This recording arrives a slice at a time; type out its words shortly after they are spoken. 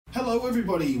Hello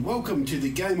everybody, welcome to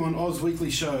the Game on Oz weekly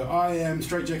show. I am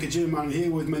Str8 and Menthy, I'm here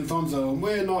with Menthonzo, and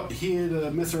we're not here to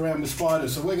mess around with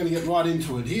spiders, so we're going to get right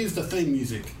into it. Here's the theme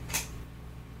music. Here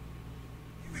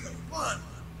we go. 1,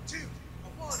 2,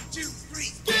 1, 2, 3.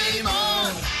 Game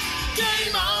on!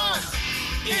 Game on!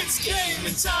 It's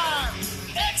gaming time!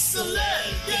 Excellent!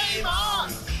 Game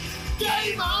on!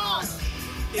 Game on!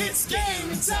 It's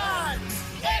gaming time!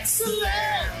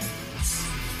 Excellent!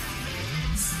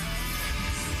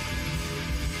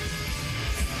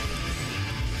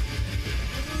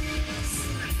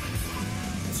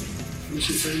 I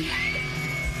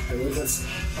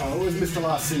always miss the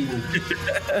last symbol.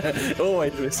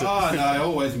 Always miss it. Oh no, I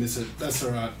always miss it. That's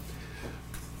alright.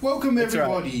 Welcome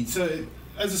everybody. Right. So,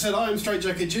 as I said, I am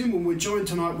Str8 and we're joined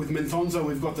tonight with Menthonzo.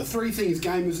 We've got the 3 things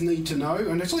gamers need to know,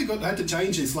 and actually had to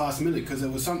change this last minute because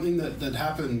there was something that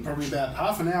happened probably about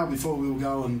half an hour before we were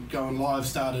going live,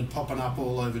 started popping up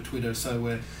all over Twitter.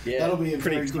 So that'll be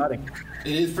pretty exciting.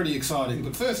 It is pretty exciting.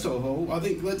 But first of all, I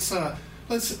think let's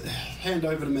hand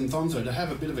over to Menthonzo to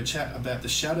have a bit of a chat about the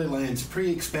Shadowlands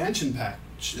Pre-Expansion Patch.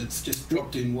 It's just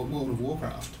dropped in World of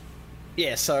Warcraft.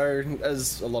 Yeah, so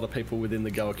as a lot of people within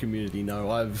the Goa community know,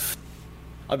 I've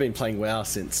been playing WoW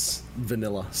since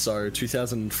vanilla, so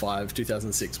 2005,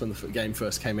 2006 when the game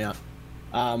first came out.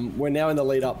 We're now in the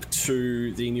lead up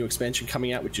to the new expansion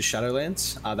coming out, which is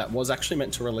Shadowlands. That was actually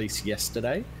meant to release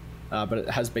yesterday, but it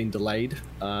has been delayed.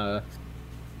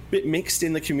 Bit mixed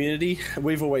in the community.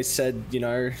 We've always said,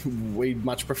 we'd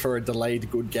much prefer a delayed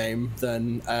good game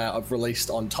than a released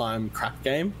on time crap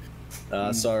game.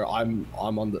 So I'm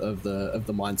on the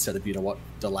mindset of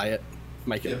delay it,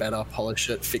 make it better, polish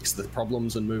it, fix the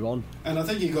problems, and move on. And I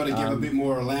think you've got to give a bit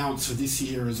more allowance for this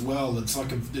year as well. It's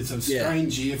like it's a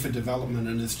strange year for development,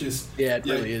 and it's just it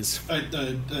really is.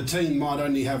 A team might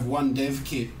only have one dev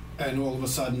kit, and all of a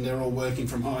sudden they're all working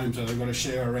from home, so they've got to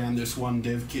share around this one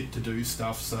dev kit to do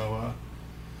stuff. So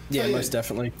most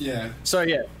definitely. Yeah. So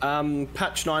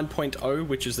patch 9.0,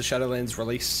 which is the Shadowlands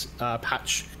release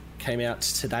patch, came out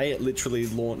today. It literally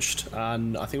launched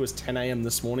on, I think it was 10 a.m.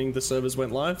 this morning. The servers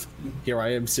went live. Here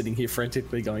I am sitting here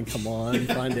frantically going, come on,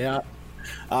 find out.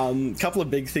 Couple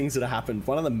of big things that have happened.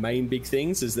 One of the main big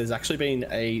things is there's actually been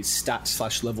a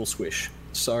stat/level squish.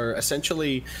 So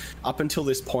essentially, up until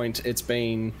this point, it's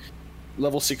been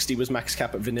level 60 was max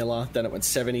cap at vanilla, then it went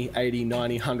 70, 80,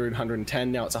 90, 100,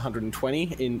 110, now it's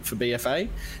 120 for BFA.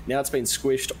 Now it's been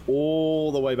squished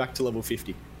all the way back to level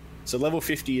 50. So level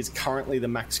 50 is currently the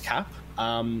max cap,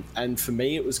 and for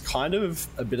me it was kind of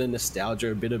a bit of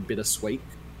nostalgia, a bit of bittersweet,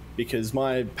 because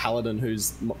my paladin,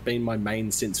 who's been my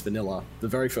main since vanilla, the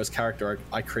very first character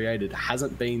I created,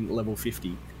 hasn't been level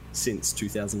 50 since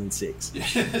 2006.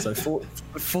 So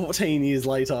 14 years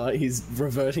later, he's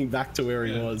reverting back to where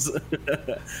he was.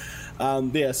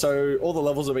 So all the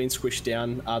levels are being squished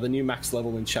down. The new max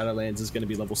level in Shadowlands is going to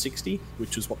be level 60,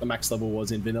 which is what the max level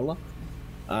was in vanilla.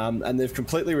 And they've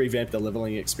completely revamped the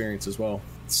leveling experience as well.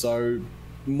 So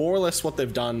more or less what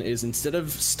they've done is, instead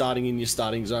of starting in your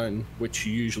starting zone, which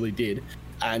you usually did,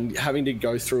 and having to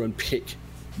go through and pick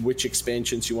which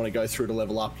expansions you want to go through to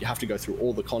level up, you have to go through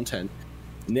all the content.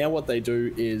 Now what they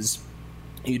do is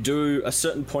you do a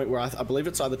certain point where I believe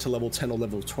it's either to level 10 or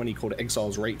level 20, called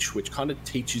Exile's Reach, which kind of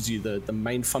teaches you the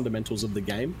main fundamentals of the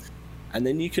game. And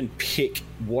then you can pick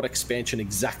what expansion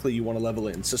exactly you want to level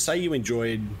in. So say you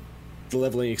enjoyed the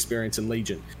leveling experience in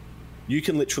Legion. You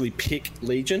can literally pick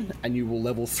Legion and you will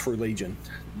level through Legion.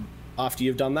 After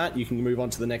you've done that, you can move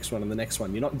on to the next one and the next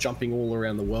one. You're not jumping all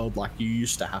around the world like you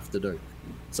used to have to do.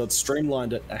 So it's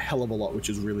streamlined it a hell of a lot, which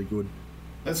is really good.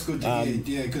 That's good to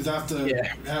hear, because after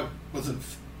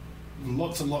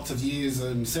lots and lots of years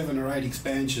and 7 or 8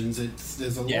 expansions,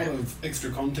 there's a lot of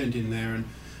extra content in there, and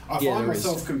I find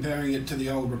myself comparing it to the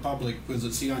Old Republic because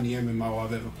it's the only MMO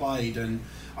I've ever played, and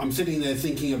I'm sitting there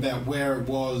thinking about where it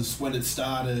was when it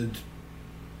started.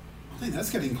 I think that's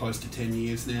getting close to 10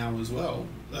 years now as well.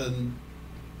 And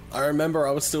I remember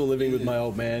I was still living with my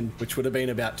old man, which would have been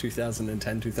about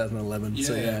 2010, 2011. Yeah.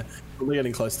 So we're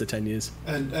getting close to 10 years.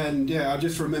 And I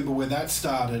just remember where that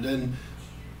started, and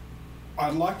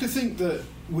I'd like to think that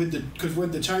with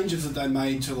the changes that they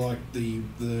made to like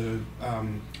the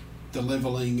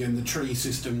leveling and the tree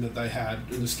system that they had,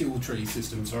 and the skill tree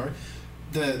system,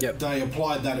 they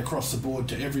applied that across the board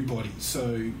to everybody.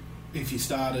 So if you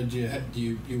started,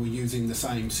 you were using the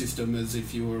same system as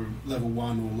if you were level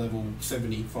 1 or level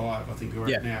 75, I think you're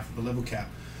at now for the level cap.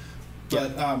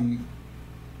 But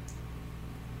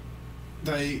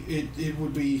it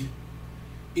would be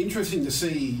interesting to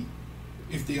see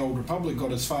if the Old Republic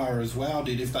got as far as WoW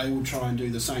did, if they will try and do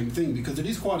the same thing, because it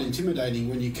is quite intimidating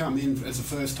when you come in as a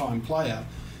first-time player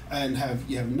and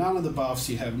you have none of the buffs,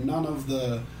 you have none of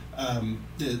the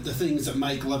things that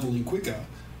make leveling quicker.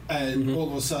 And all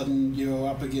of a sudden, you're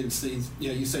up against these,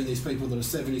 you're seeing these people that are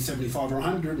 70, 75, or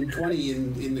 120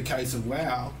 in the case of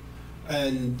WoW.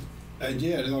 And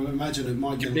yeah, I imagine it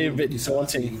might be a bit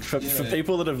daunting for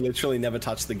people that have literally never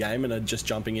touched the game and are just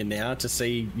jumping in now to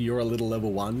see you're a little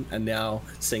level 1 and now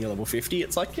seeing a level 50.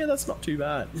 It's like, yeah, that's not too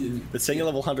bad. But seeing a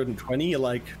level 120, you're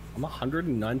like, I'm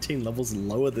 119 levels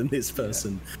lower than this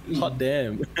person. Hot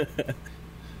damn.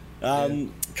 A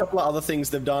couple of other things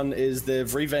they've done is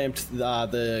they've revamped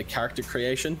the character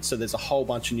creation. So there's a whole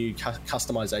bunch of new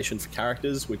customization for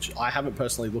characters, which I haven't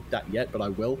personally looked at yet, but I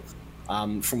will.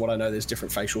 From what I know, there's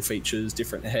different facial features,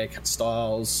 different haircut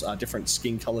styles, different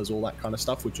skin colors, all that kind of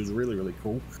stuff, which is really, really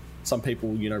cool. Some people,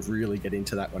 really get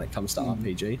into that when it comes to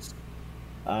RPGs.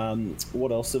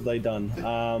 What else have they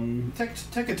done?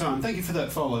 Take a time. Thank you for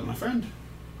that follow, my friend.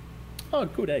 Oh,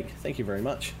 good egg. Thank you very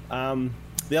much.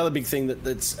 The other big thing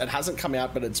it hasn't come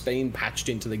out, but it's been patched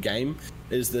into the game,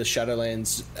 is the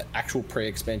Shadowlands actual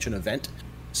pre-expansion event.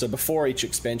 So before each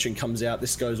expansion comes out,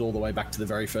 this goes all the way back to the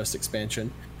very first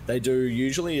expansion. They do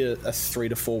usually a 3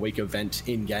 to 4 week event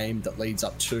in game that leads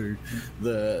up to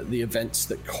the events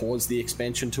that cause the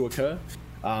expansion to occur.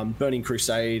 Burning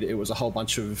Crusade, it was a whole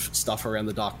bunch of stuff around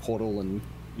the Dark Portal and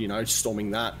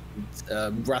storming that.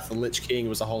 Wrath of the Lich King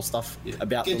was a whole stuff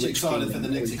about the Lich King. Get you excited for the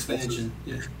next expansion.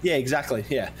 Yeah, exactly.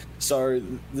 Yeah. So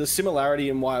the similarity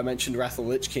in why I mentioned Wrath of the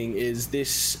Lich King is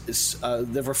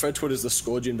they've referred to it as the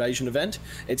Scourge Invasion event.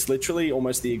 It's literally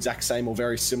almost the exact same or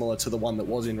very similar to the one that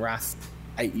was in Wrath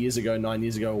 8 years ago, 9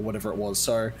 years ago, or whatever it was.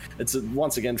 So it's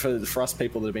once again for us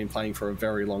people that have been playing for a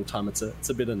very long time, it's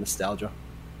a bit of nostalgia.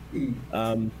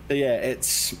 But yeah,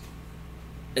 it's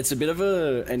a bit of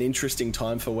an interesting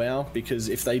time for WoW, because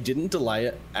if they didn't delay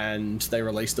it and they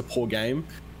released a poor game,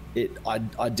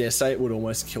 I dare say it would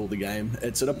almost kill the game.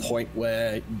 It's at a point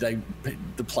where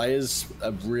the players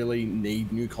really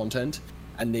need new content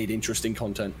and need interesting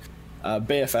content.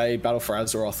 BFA, Battle for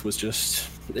Azeroth, was just...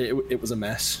 It was a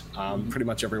mess. Pretty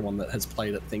much everyone that has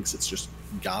played it thinks it's just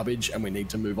garbage and we need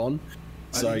to move on.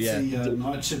 I did see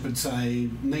Night Shepherd say,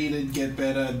 needed, get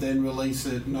better, then release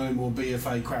it, no more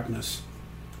BFA crapness.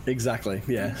 Exactly,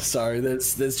 yeah. So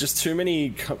there's just too many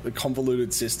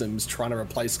convoluted systems trying to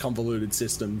replace convoluted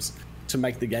systems to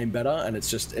make the game better, and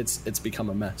it's become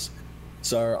a mess.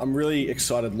 So I'm really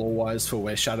excited lore-wise for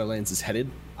where Shadowlands is headed.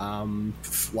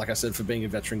 Like I said, for being a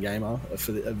veteran gamer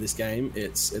of this game,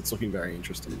 it's looking very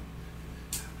interesting.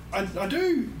 I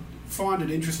do find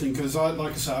it interesting because,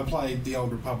 like I say, I played the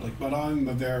Old Republic, but I'm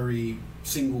a very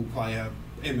single-player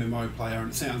MMO player,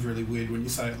 and it sounds really weird when you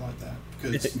say it like that,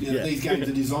 because these games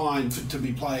are designed to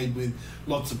be played with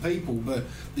lots of people, but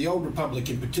the Old Republic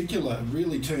in particular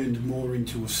really turned more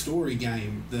into a story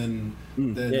game than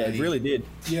it really did.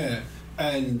 Yeah,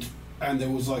 and there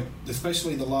was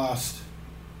especially the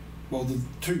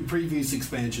two previous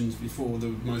expansions before the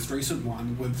most recent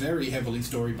one were very heavily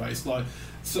story based,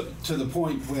 so to the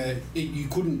point where you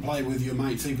couldn't play with your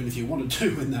mates even if you wanted to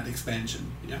in that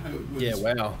expansion.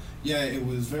 Wow. Yeah, it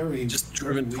was very just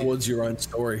driven towards your own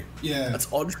story. Yeah,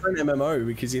 that's odd for an MMO,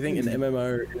 because you think an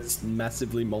MMO is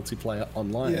massively multiplayer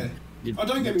online. Yeah. I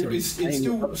don't get me wrong,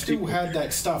 it still had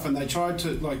that stuff, and they tried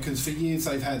to, because for years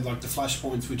they've had the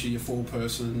flashpoints, which are your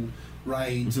 4-person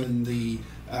raids, and the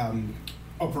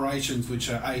operations, which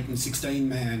are 8 and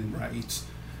 16-man raids.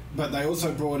 But they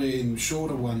also brought in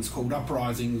shorter ones called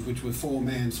uprisings, which were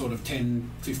 4-man, sort of 10,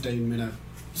 15-minute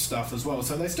stuff as well.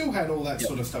 So they still had all that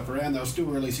sort of stuff around. They were still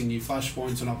releasing new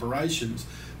flashpoints and operations,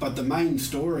 but the main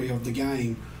story of the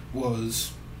game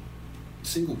was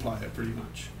single player, pretty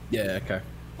much. Yeah, okay.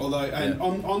 Although,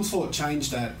 Onslaught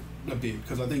changed that a bit,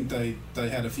 because I think they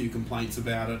had a few complaints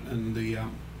about it, and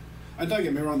and don't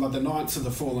get me wrong, the Knights of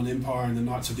the Fallen Empire and the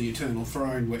Knights of the Eternal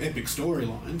Throne were epic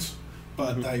storylines,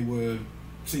 but they were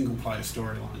single-player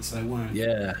storylines. They weren't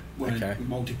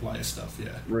multiplayer stuff,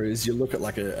 Whereas you look at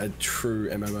a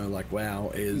true MMO like WoW,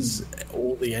 is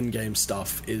all the endgame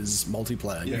stuff is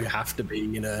multiplayer. You have to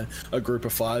be in a group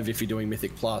of 5 if you're doing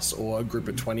Mythic Plus, or a group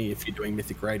of 20 if you're doing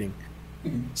Mythic Rating.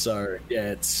 So,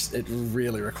 it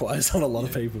really requires on a lot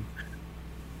of people.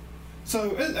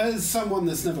 So, as someone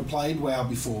that's never played WoW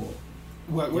before,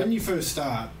 when you first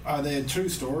start, are there 2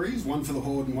 stories, one for the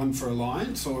Horde and one for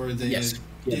Alliance, or are there... Yes.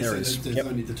 There is. There's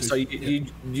only the 2. So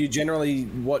you generally,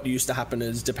 what used to happen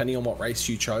is, depending on what race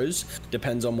you chose,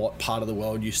 depends on what part of the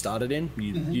world you started in.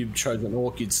 You chose an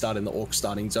Orc, you'd start in the Orc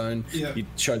starting zone. You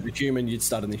chose the Human, you'd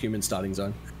start in the Human starting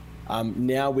zone.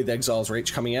 Now with Exile's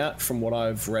Reach coming out, from what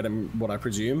I've read and what I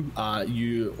presume,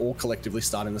 you all collectively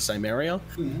start in the same area.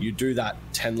 You do that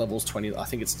 10 levels, 20, I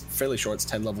think it's fairly sure it's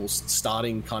 10 levels,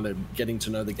 starting kind of getting to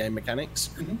know the game mechanics,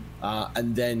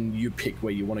 and then you pick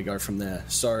where you want to go from there.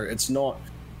 So it's not,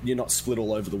 you're not split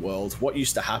all over the world. What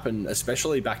used to happen,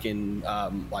 especially back in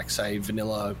like say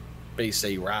vanilla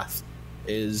BC Wrath,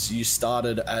 is you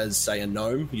started as, say, a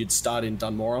gnome. You'd start in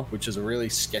Dunmora, which is a really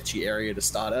sketchy area to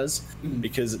start as,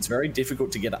 because it's very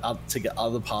difficult to get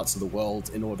other parts of the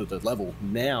world in order to level.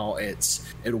 Now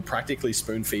it'll practically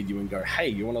spoon feed you and go, hey,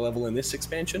 you want to level in this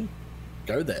expansion?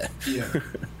 Go there.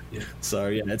 Yeah. So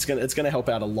yeah, it's gonna help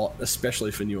out a lot,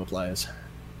 especially for newer players.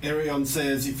 Arion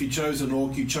says, if you chose an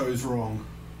orc, you chose wrong.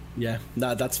 Yeah,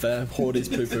 no, that's fair. Horde is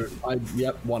poo-poo.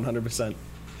 Yep, 100%.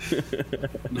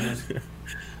 Nice.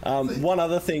 One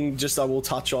other thing just I will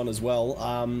touch on as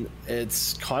well,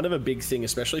 it's kind of a big thing,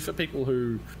 especially for people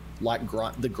who like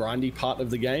the grindy part of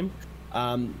the game.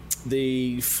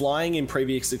 The flying in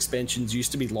previous expansions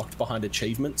used to be locked behind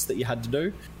achievements that you had to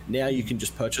do. Now you can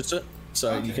just purchase it.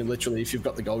 So you can literally, if you've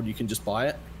got the gold, you can just buy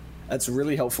it. That's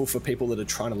really helpful for people that are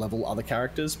trying to level other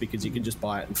characters, because you can just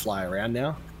buy it and fly around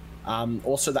now.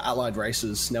 Also the allied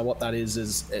races. Now what that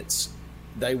is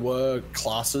they were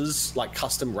classes, like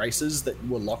custom races that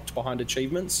were locked behind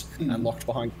achievements and locked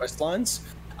behind quest lines.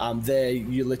 There,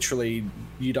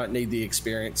 you don't need the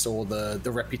experience or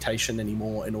the reputation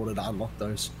anymore in order to unlock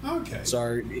those. Okay.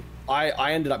 So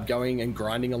I ended up going and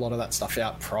grinding a lot of that stuff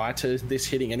out prior to this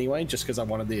hitting anyway, just because I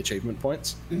wanted the achievement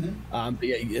points. But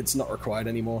yeah, it's not required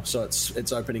anymore, so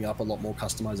it's opening up a lot more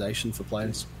customization for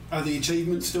players. Are the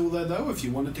achievements still there though, if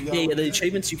you wanted to go? Yeah, the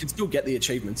achievements, you can still get the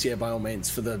achievements, yeah, by all means,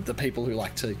 for the people who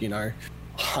like to,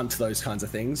 hunt those kinds of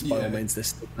things. By all means, they're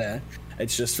still there.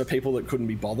 It's just for people that couldn't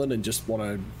be bothered and just want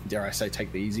to, dare I say,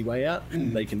 take the easy way out,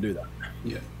 they can do that.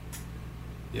 Yeah.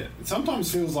 It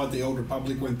sometimes feels like the Old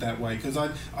Republic went that way, because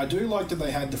I do like that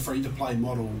they had the free-to-play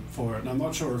model for it, and I'm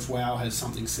not sure if WoW has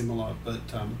something similar, but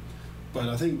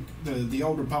I think the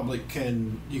Old Republic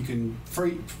you can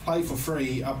play for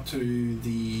free up to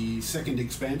the second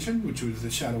expansion, which was the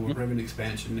Shadow of Revan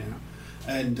expansion now,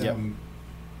 and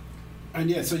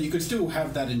yeah, so you could still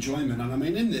have that enjoyment. And I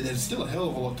mean, in there's still a hell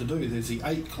of a lot to do. There's the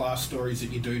 8 class stories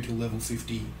that you do till level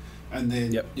 50, and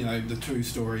then the 2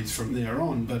 stories from there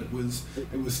on. But it was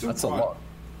still that's quite a lot.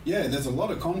 Yeah, there's a lot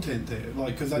of content there.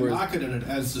 Like, because they marketed it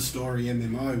as the story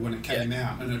MMO when it came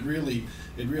out, and it really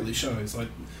shows. Like,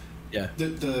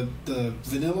 the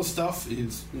vanilla stuff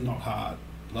is not hard.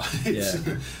 Like,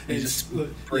 it's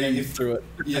breathe through it.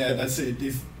 Yeah, that's it.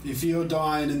 If you're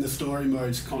dying in the story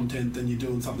mode's content, then you're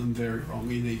doing something very wrong.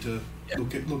 You need to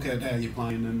look at how you're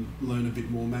playing and learn a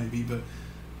bit more, maybe. But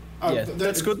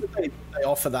that's good that they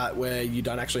offer that, where you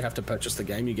don't actually have to purchase the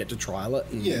game. You get to trial it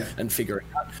and figure it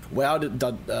out. WoW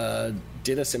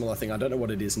did a similar thing. I don't know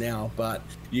what it is now, but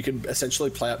you could essentially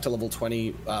play up to level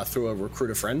 20 through a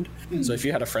recruiter friend. So if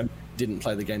you had a friend who didn't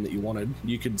play the game that you wanted,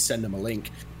 you could send them a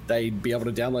link. They'd be able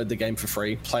to download the game for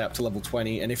free, play up to level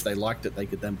 20, and if they liked it, they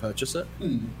could then purchase it.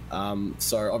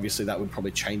 So obviously that would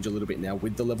probably change a little bit now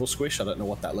with the level squish. I don't know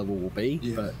what that level will be,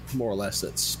 but more or less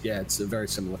it's a very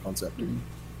similar concept.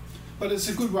 But it's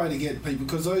a good way to get people,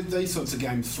 because these sorts of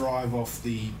games thrive off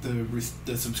the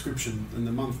subscription and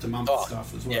the month-to-month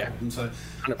stuff as well. Yeah. And so,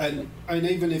 and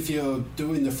even if you're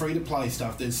doing the free-to-play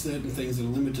stuff, there's certain things that are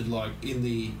limited. Like in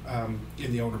the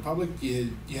Old Republic,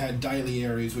 you had daily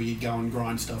areas where you'd go and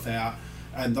grind stuff out,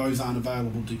 and those aren't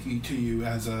available to you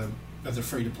as a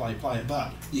free-to-play player.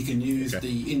 But you can use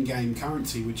the in-game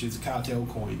currency, which is cartel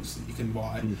coins that you can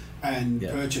buy, and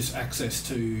purchase access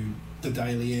to the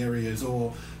daily areas,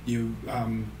 or you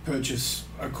purchase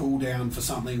a cooldown for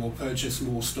something, or purchase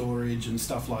more storage and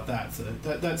stuff like that. So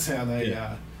that's how they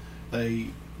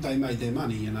made their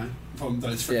money, from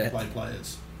those free-to-play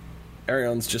players.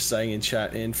 Arion's just saying in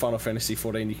chat, in Final Fantasy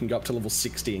 14 you can go up to level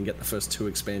 60 and get the first 2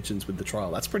 expansions with the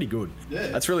trial. That's pretty good.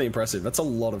 That's really impressive. That's a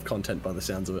lot of content by the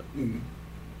sounds of it.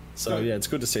 So it's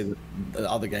good to see that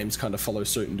other games kind of follow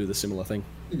suit and do the similar thing.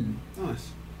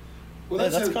 Nice. Well,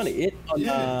 that's kind of it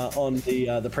on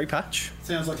the pre-patch.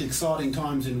 Sounds like exciting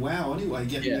times in WoW anyway,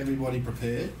 getting everybody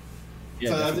prepared.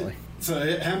 Definitely.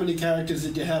 So how many characters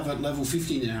did you have at level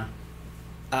 50 now?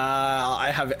 I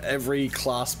have every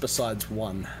class besides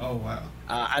 1. Oh, wow.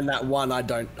 And that one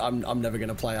I'm never going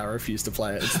to play. I refuse to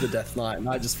play it. It's the Death Knight, and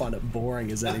I just find it boring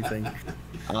as anything.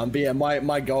 But yeah,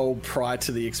 my goal prior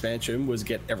to the expansion was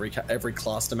get every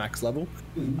class to max level.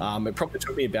 It probably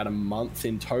took me about a month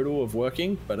in total of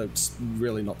working, but it's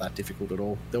really not that difficult at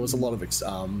all. There was a lot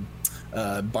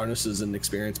of bonuses and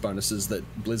experience bonuses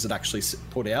that Blizzard actually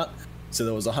put out So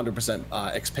there was 100%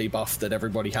 XP buff that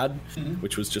everybody had,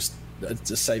 which was just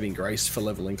a saving grace for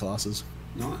leveling classes.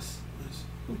 Nice.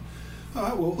 Cool. All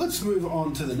right, well, let's move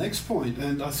on to the next point.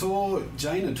 And I saw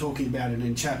Jaina talking about it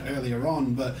in chat earlier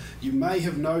on, but you may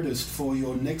have noticed for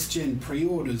your next-gen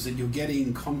pre-orders that you're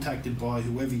getting contacted by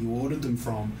whoever you ordered them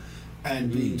from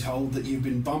and being told that you've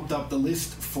been bumped up the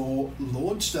list for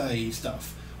launch day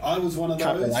stuff. I was one of those.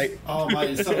 Can't relate. Oh,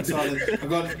 mate, it's so excited. I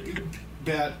got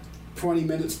about 20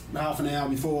 minutes, half an hour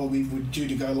before we were due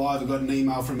to go live, I got an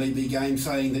email from EB Games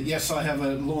saying that yes, I have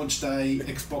a launch day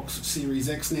Xbox Series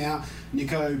X now.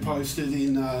 Nico posted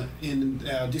in our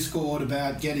Discord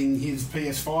about getting his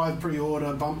PS5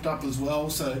 pre-order bumped up as well.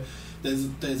 So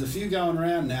there's a few going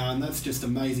around now, and that's just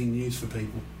amazing news for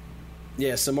people.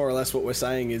 Yeah, so more or less what we're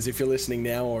saying is if you're listening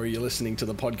now or you're listening to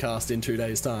the podcast in 2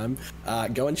 days' time,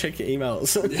 go and check your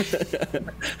emails.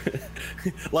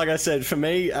 Like I said, for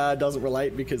me, it doesn't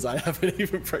relate because I haven't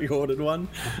even pre-ordered one.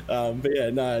 But yeah,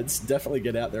 no, it's definitely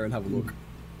get out there and have a look.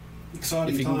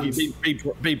 Exciting if you times. can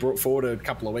be brought forward a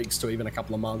couple of weeks to even a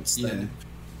couple of months, then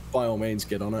by all means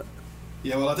get on it.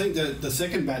 Yeah, well, I think the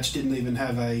second batch didn't even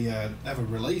have a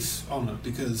release on it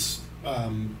because...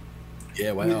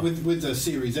 yeah, wow. With the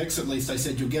Series X, at least, they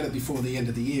said you'll get it before the end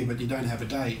of the year, but you don't have a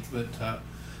date. But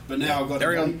now I've got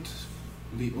a date.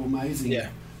 It'll be amazing. Yeah.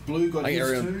 Blue got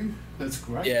his too. That's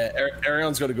great. Yeah,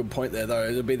 Arion's got a good point there, though.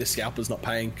 It'll be the scalpers not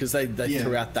paying because they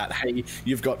threw out that, hey,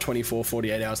 you've got 24,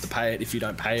 48 hours to pay it. If you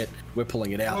don't pay it, we're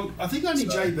pulling it out. Well, I think only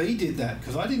JB did that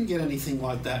because I didn't get anything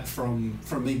like that from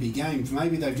EB Games.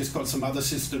 Maybe they've just got some other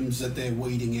systems that they're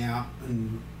weeding out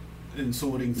and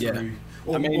sorting through.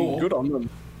 Yeah. Good on them.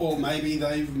 Or maybe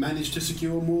they've managed to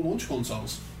secure more launch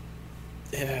consoles.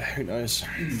 Yeah, who knows?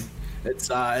 It's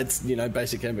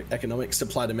basic economics,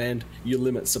 supply demand. You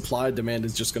limit supply, demand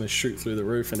is just going to shoot through the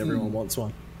roof, and everyone wants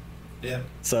one. Yeah.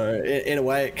 So in a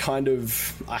way, it kind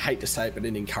of, I hate to say it, but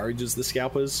it encourages the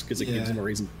scalpers because it gives them a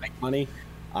reason to make money.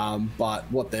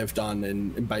 But what they've done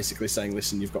and basically saying,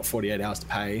 listen, you've got 48 hours to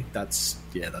pay. That's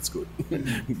good.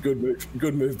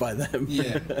 Good move by them.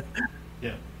 Yeah.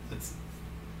 Yeah.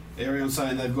 Arion's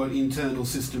saying they've got internal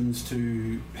systems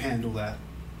to handle that.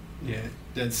 Yeah,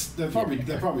 they probably do.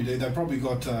 They've probably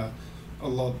got a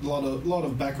lot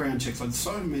of background checks. Like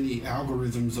so many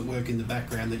algorithms that work in the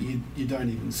background that you don't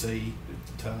even see.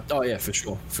 Oh yeah, for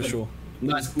sure.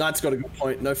 Knight's got a good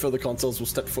point. No further consoles will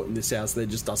step foot in this house. They're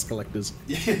just dust collectors.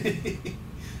 Yeah.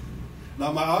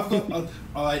 No, mate,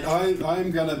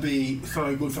 I'm going to be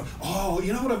so good for... Oh,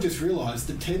 you know what I've just realised?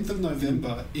 The 10th of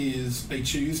November is a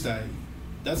Tuesday.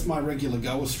 That's my regular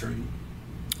goer stream.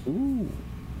 Ooh,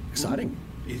 exciting.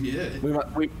 Ooh, yeah.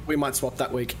 We might swap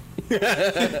that week. Sure,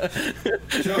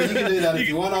 you can do that if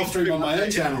you want. I'll stream on my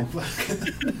own channel. But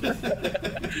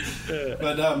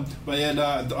yeah,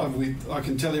 no, I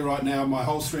can tell you right now, my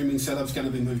whole streaming setup's going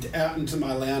to be moved out into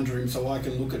my lounge room so I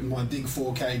can look at my big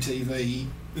 4K TV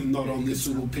and not on this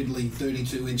little piddly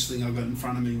 32-inch thing I've got in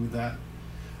front of me with that.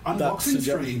 Unboxing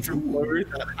stream.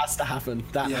 That has to happen.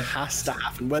 Has to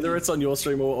happen. Whether it's on your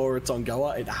stream or it's on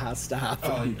Goa, it has to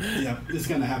happen. Oh, yeah, it's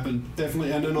going to happen.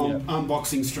 Definitely. And an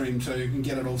unboxing stream too. You can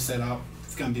get it all set up.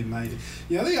 It's going to be amazing.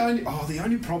 Yeah, the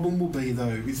only problem will be, though,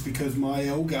 is because my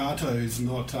Elgato's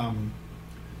not 4K.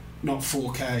 Not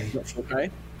 4K?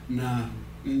 No.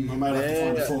 I might have to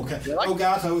find a 4K. Like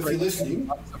Elgato, if you're listening,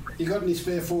 you got any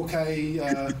spare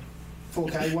 4K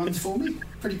ones for me?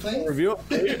 Pretty please. Review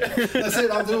it. That's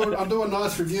it. I'll do a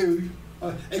nice review.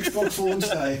 Xbox launch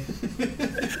day.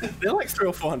 They're like $300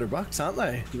 or $400, aren't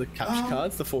they? The capture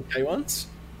cards, the 4K ones.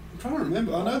 I'm trying to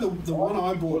remember. I know the one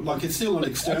I bought. Like it's still an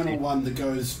external one that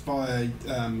goes by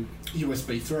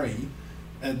USB 3,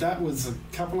 and that was a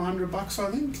couple of $100,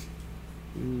 I think.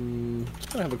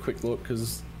 I'll have a quick look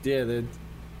because they're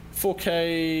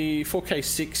 4K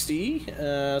 60.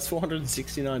 It's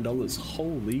 $469.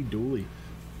 Holy dooly.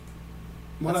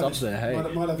 Might have a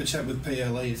chat with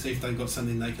PLE, see if they've got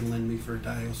something they can lend me for a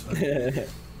day or so.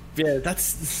 Yeah,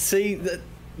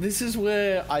 this is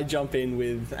where I jump in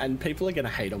with, and people are going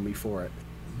to hate on me for it,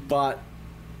 but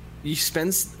you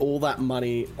spend all that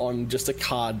money on just a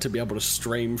card to be able to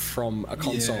stream from a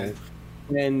console,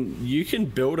 and you can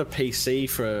build a PC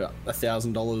for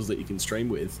 $1,000 that you can stream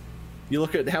with. You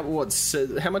look at how much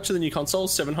are the new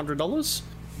consoles? $700.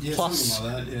 Yeah, plus,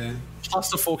 something like that, yeah. Plus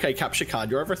the 4K capture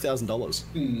card, you're over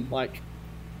 $1,000. Like,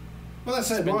 well, that's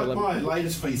it. My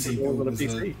latest PC build was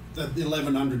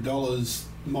 $1,100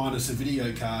 minus a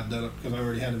video card because I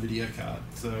already had a video card.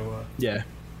 So yeah,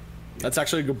 That's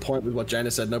actually a good point with what Jana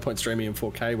said. No point streaming in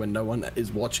 4K when no one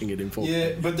is watching it in 4K.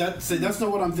 Yeah, but that's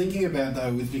not what I'm thinking about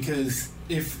though, is because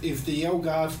if the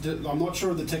Elgato, I'm not sure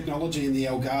of the technology in the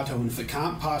Elgato, and if it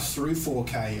can't pass through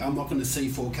 4K, I'm not going to see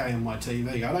 4K on my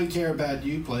TV. I don't care about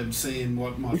you plebs seeing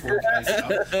what my 4K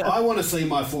stuff. I want to see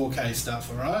my 4K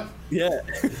stuff, all right? Yeah.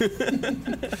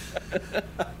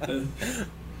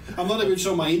 I'm not even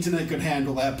sure my internet could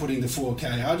handle outputting the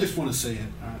 4K. I just want to see it.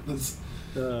 All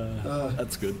right,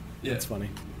 that's good. Yeah. That's funny.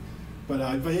 But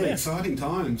yeah, exciting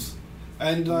times.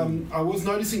 And I was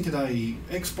noticing today,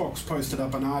 Xbox posted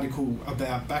up an article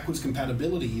about backwards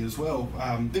compatibility as well.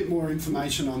 Bit more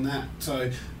information on that.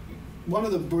 So one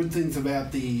of the good things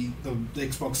about the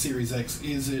Xbox Series X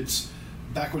is its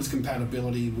backwards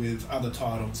compatibility with other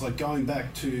titles, like going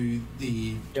back to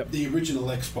the original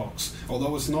Xbox.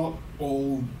 Although it's not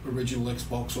all original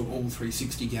Xbox or all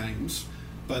 360 games,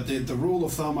 but the rule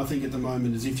of thumb I think at the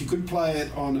moment is if you could play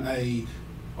it on an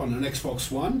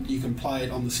Xbox One, you can play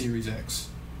it on the Series X.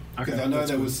 Because I know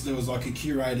there was like a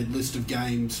curated list of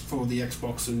games for the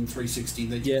Xbox and 360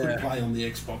 that you could play on the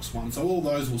Xbox One. So all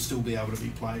those will still be able to be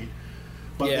played.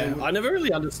 But I never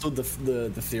really understood the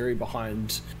theory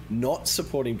behind not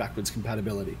supporting backwards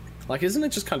compatibility. Like, isn't it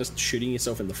just kind of shooting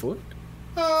yourself in the foot?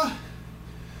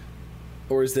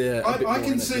 Or is there? I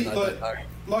can see,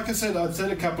 like I said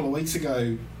a couple of weeks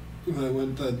ago,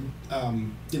 when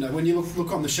when you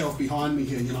look on the shelf behind me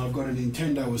here, I've got a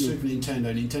Nintendo, a Super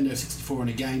Nintendo, Nintendo 64, and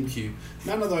a GameCube.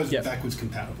 None of those were backwards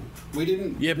compatible. We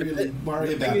didn't really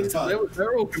worry about it.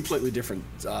 They're all completely different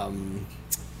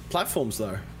platforms,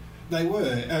 though. They were,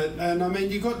 and I mean, when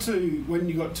you got to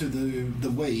the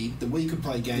Wii could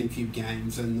play GameCube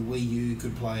games, and the Wii U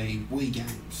could play Wii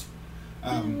games.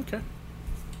 Okay.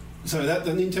 So that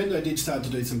the Nintendo did start to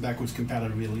do some backwards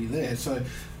compatibility there. So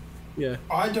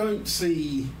I don't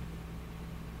see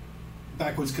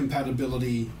backwards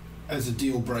compatibility as a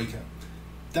deal breaker.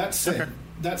 That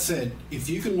said, if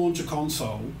you can launch a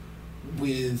console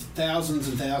with thousands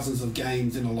and thousands of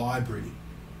games in a library,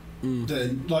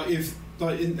 then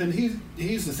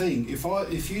here's the thing: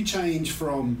 if you change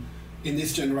from in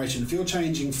this generation, if you're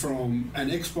changing from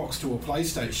an Xbox to a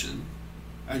PlayStation,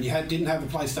 and you didn't have a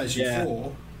PlayStation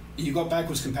 4, you got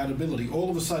backwards compatibility. All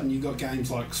of a sudden, you got games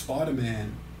like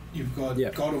Spider-Man, you've got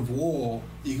God of War,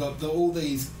 you got all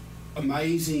these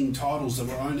amazing titles that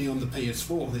were only on the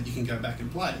PS4 that you can go back and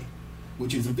play,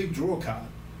 which is a big draw card.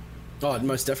 Oh,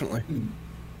 most definitely.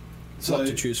 So, a lot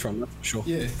to choose from, that's for sure.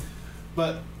 Yeah,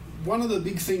 but one of the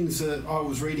big things that I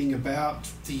was reading about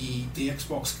the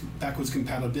Xbox backwards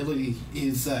compatibility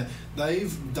is that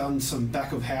they've done some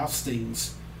back-of-house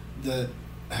things that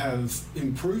have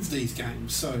improved these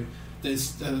games. So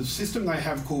there's a system they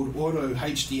have called Auto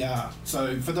HDR.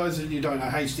 So for those of you who don't know,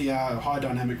 HDR, high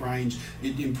dynamic range,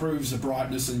 it improves the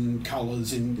brightness and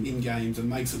colours in games and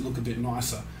makes it look a bit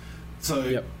nicer.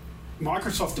 So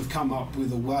Microsoft have come up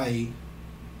with a way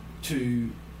to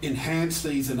enhance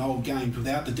these in old games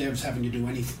without the devs having to do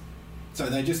anything. So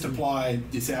they just apply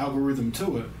this algorithm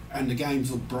to it, and the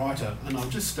games look brighter. And I've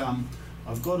just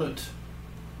I've got it.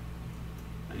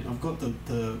 I've got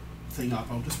the thing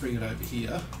up. I'll just bring it over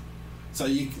here. So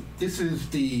this is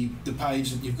the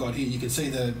page that you've got here. You can see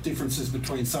the differences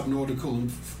between Subnautical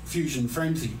and Fusion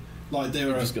Frenzy. Like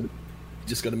there are.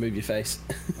 Just got to move your face.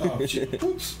 Oh shit!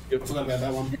 Oops! I forgot about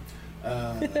that one.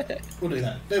 We'll do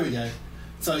that. There we go.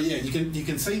 So yeah, you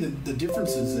can see the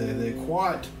differences there. They're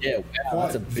quite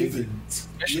quite that's a big, vivid.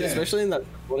 Especially in that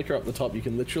moniker up the top. You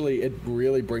can it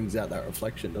really brings out that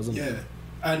reflection, doesn't it? Yeah,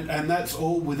 and that's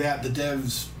all without the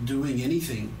devs doing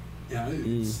anything.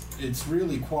 It's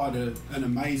really quite an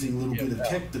amazing little bit of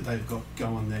tech that they've got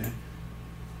going there.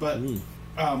 But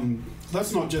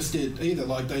that's not just it either.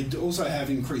 Like they also have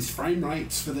increased frame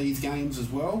rates for these games as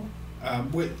well.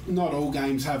 Not all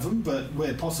games have them, but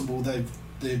where possible, they're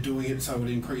doing it so it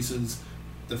increases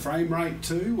the frame rate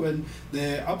too, and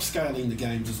they're upscaling the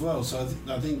games as well. So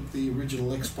I think the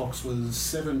original Xbox was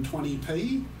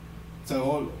 720p.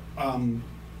 So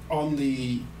on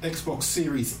the Xbox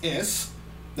Series S,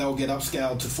 they'll get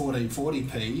upscaled to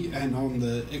 1440p, and on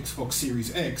the Xbox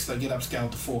Series X, they get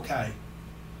upscaled to 4K.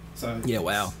 So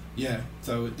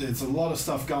so there's a lot of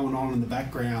stuff going on in the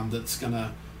background that's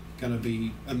gonna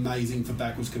be amazing for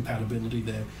backwards compatibility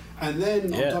there. And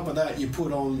then on top of that, you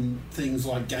put on things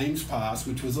like Games Pass,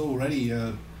 which was already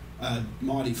a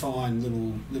mighty fine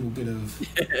little bit of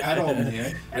add-on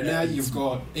there. And now you've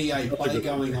got EA Play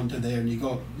going onto there, and you've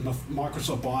got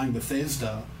Microsoft buying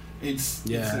Bethesda. It's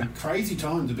a crazy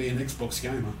time to be an Xbox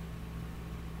gamer.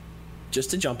 Just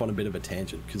to jump on a bit of a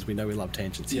tangent, because we know we love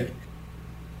tangents here.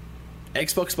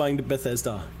 Xbox buying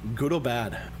Bethesda, good or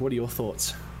bad? What are your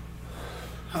thoughts?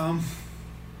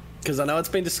 Because I know it's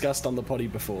been discussed on the potty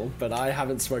before, but I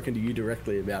haven't spoken to you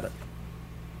directly about it.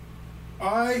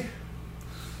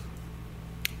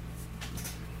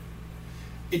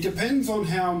 It depends on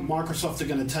how Microsoft are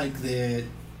going to take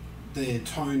their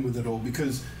tone with it all,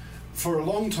 because for a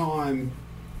long time,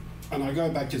 and I go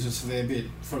back to just a fair bit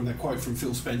from the quote from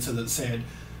Phil Spencer that said,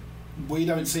 we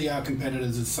don't see our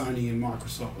competitors as Sony and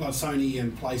Microsoft, Sony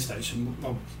and PlayStation,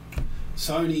 well,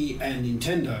 Sony and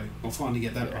Nintendo. I'll finally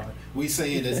get that right. We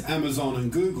see it as Amazon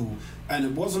and Google, and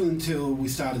it wasn't until we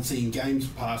started seeing Games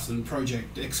Pass and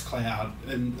Project xCloud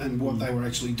and what they were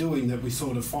actually doing that we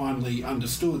sort of finally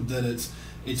understood that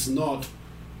it's not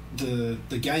the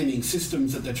gaming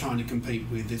systems that they're trying to compete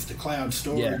with. It's the cloud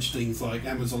storage things like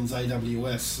Amazon's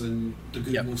AWS and the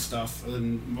Google stuff,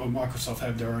 and Microsoft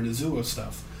have their own Azure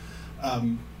stuff.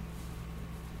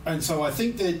 And so I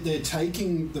think that they're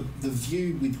taking the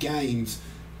view with games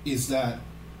is that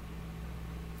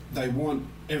they want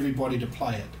everybody to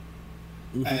play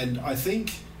it. Mm-hmm. And I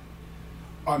think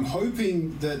I'm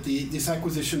hoping that this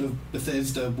acquisition of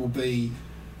Bethesda will be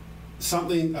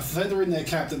something, a feather in their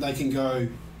cap that they can go,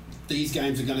 these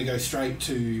games are going to go straight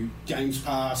to Games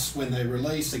Pass when they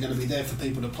release. They're going to be there for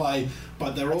people to play,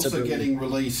 but they're also getting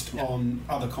released on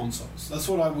other consoles. That's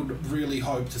what I would really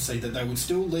hope to see, that they would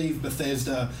still leave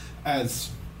Bethesda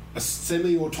as a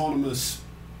semi-autonomous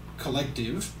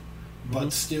collective,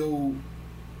 but still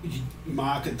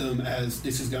market them as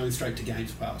this is going straight to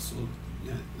Games Pass or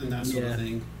and that sort of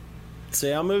thing. See,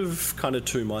 I'm of kind of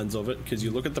two minds of it, because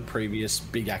you look at the previous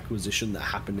big acquisition that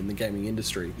happened in the gaming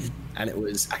industry, and it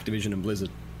was Activision and Blizzard.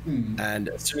 And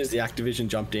as soon as the Activision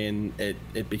jumped in,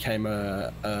 it became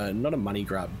a not a money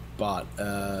grab, but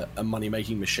a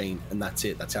money-making machine, and that's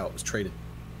it. That's how it was treated.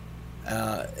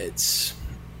 It's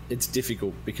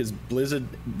difficult, because Blizzard,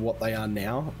 what they are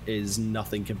now, is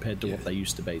nothing compared to what they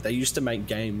used to be. They used to make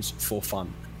games for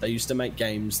fun. They used to make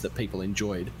games that people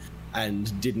enjoyed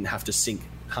and didn't have to sink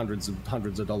hundreds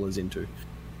of dollars into.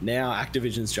 Now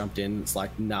Activision's jumped in. It's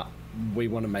like, nah, we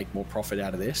want to make more profit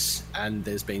out of this, and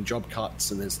there's been job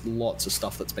cuts, and there's lots of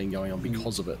stuff that's been going on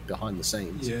because of it behind the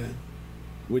scenes.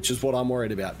 Which is what I'm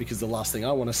worried about, because the last thing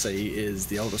I want to see is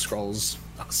the Elder Scrolls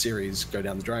series go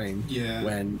down the drain.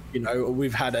 When,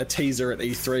 we've had a teaser at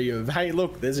E3 of, hey,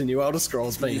 look, there's a new Elder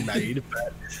Scrolls being made,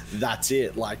 but that's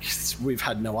it. Like, we've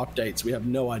had no updates. We have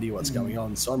no idea what's going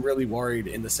on. So I'm really worried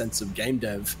in the sense of game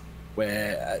dev,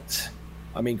 where,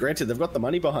 granted, they've got the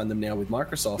money behind them now with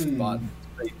Microsoft, but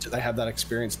do they have that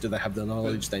experience? Do they have the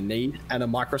knowledge they need? And are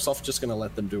Microsoft just going to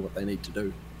let them do what they need to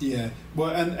do?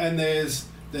 Well, and there's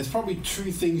probably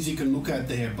two things you can look at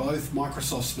there, both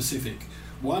Microsoft specific.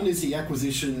 One is the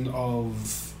acquisition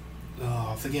of,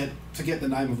 forget the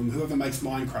name of them, whoever makes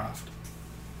Minecraft.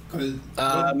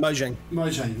 Mojang.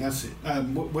 Mojang, that's it.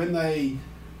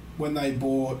 When they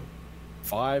bought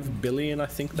 $5 billion, I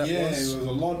think that was. Yeah, it was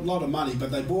a lot of money,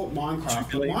 but they bought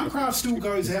Minecraft. But Minecraft still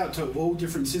goes out to all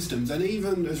different systems, and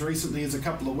even as recently as a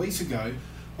couple of weeks ago,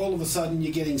 all of a sudden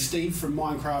you're getting Steve from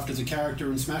Minecraft as a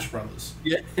character in Smash Brothers.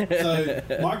 So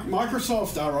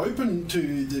Microsoft are open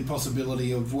to the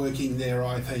possibility of working their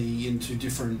IP into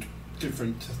different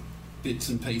bits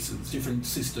and pieces, different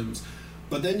systems.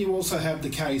 But then you also have the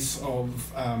case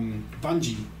of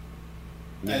Bungie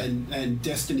and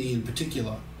Destiny in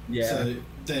particular. So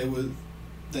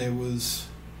there was,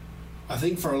 I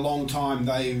think for a long time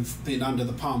they've been under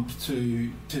the pump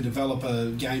to develop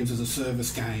a games as a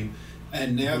service game,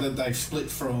 and now that they've split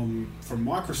from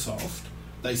Microsoft,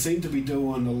 they seem to be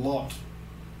doing a lot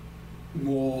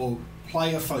more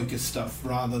player focused stuff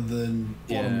rather than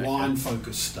bottom line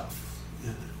focused stuff.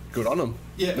 Good on them.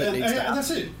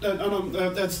 That's it.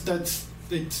 That's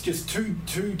it's just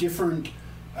two different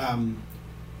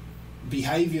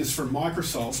behaviours from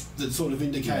Microsoft that sort of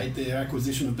indicate their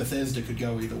acquisition of Bethesda could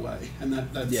go either way, and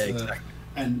that's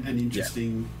an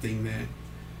interesting thing there.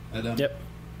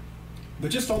 But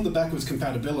just on the backwards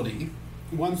compatibility,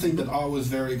 one thing that I was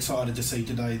very excited to see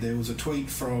today, there was a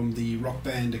tweet from the Rock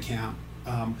Band account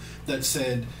that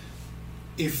said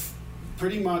if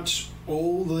pretty much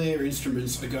all their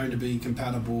instruments are going to be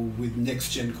compatible with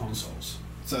next-gen consoles.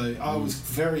 So I was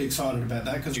very excited about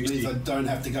that, because it means I don't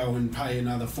have to go and pay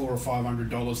another $400 or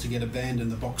 $500 to get a band in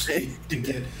the box to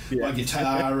get my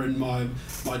guitar and my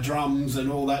drums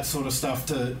and all that sort of stuff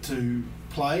to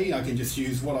play. I can just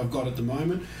use what I've got at the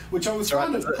moment, which I was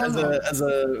as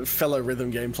a fellow rhythm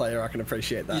game player, I can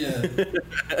appreciate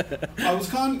that. I was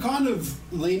kind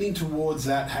of leaning towards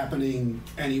that happening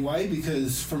anyway,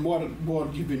 because from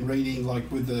what you've been reading,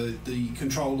 like with the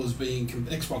controllers being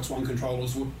Xbox One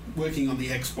controllers working on the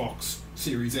Xbox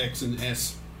Series X and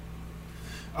S,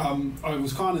 I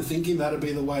was kind of thinking that'd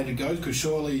be the way to go, because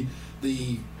surely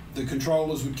the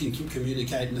controllers would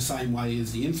communicate in the same way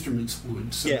as the instruments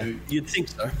would. So, yeah, you'd think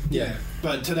so. Yeah,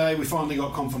 but today we finally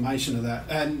got confirmation of that.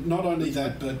 And not only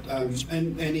that, but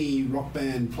any Rock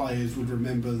Band players would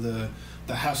remember the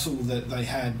hassle that they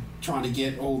had trying to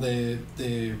get all their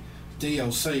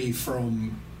DLC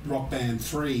from Rock Band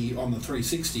 3 on the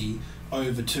 360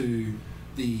 over to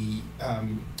the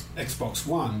Xbox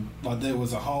One. Like, there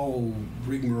was a whole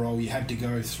rigmarole you had to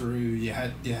go through.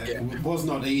 It was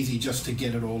not easy just to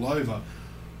get it all over.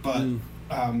 But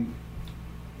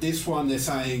this one, they're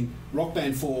saying Rock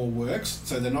Band 4 works,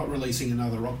 so they're not releasing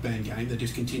another Rock Band game. They're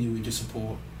just continuing to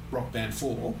support Rock Band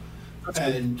 4.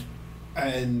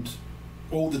 And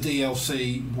all the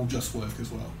DLC will just work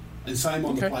as well. And same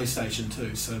on the PlayStation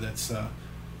too. So that's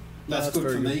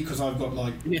good for me, because I've got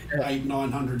like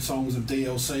 800-900 songs of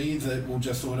DLC that will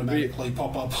just automatically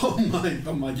pop up on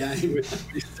my game.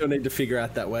 We still need to figure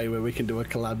out that way where we can do a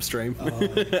collab stream.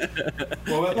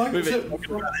 Well, like we've been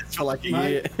talking about this for like a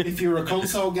year. If you're a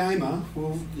console gamer,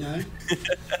 well, you know.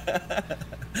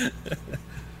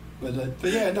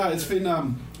 But yeah, no, it's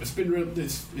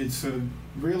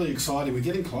really exciting. We're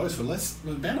getting close.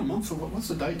 We're about a month. What's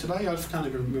the date today? I just can't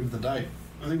even remember the date.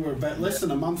 I think we're about less than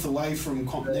a month away from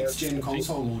next gen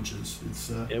console launches.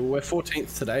 We're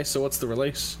 14th today. So what's the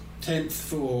release? 10th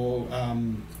for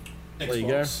Xbox. There you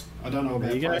go. I don't know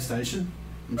about PlayStation.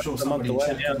 I'm sure somebody in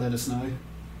chat could let us know.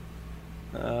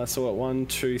 So at 1,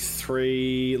 2,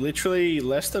 3, literally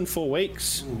less than 4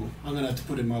 weeks. Ooh, I'm going to have to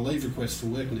put in my leave request for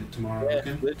working it tomorrow.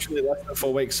 Yeah, literally less than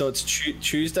 4 weeks. So it's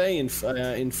Tuesday in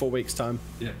 4 weeks' time.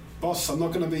 Yeah, boss, I'm not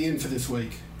going to be in for this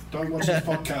week. Don't watch this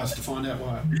podcast to find out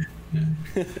why.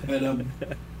 Yeah. But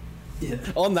yeah.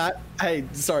 On that, hey,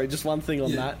 sorry, just one thing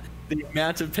on that. The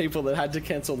amount of people that had to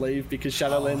cancel leave because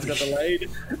Shadowlands got delayed,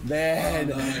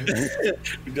 man. Oh,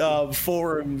 no.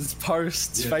 Forums,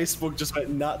 posts, Facebook just went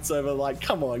nuts over, like,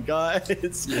 come on,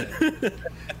 guys.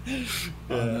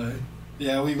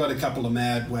 Yeah, we've got a couple of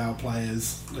mad WoW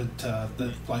players at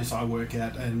the place I work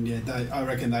at, and I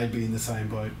reckon they'd be in the same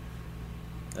boat.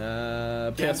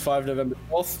 PS5 November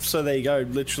 12th, so there you go.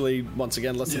 Literally, once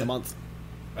again, less than a month.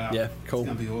 Wow. Yeah, cool. It's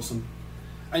going to be awesome.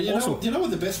 And you know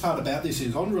what the best part about this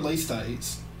is? On release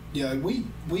dates,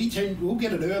 we'll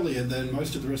get it earlier than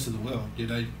most of the rest of the world.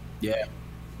 Yeah.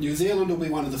 New Zealand will be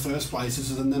one of the first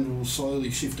places, and then we'll slowly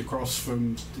shift across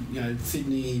from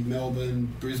Sydney,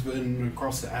 Melbourne, Brisbane,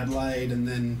 across to Adelaide, and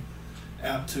then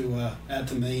out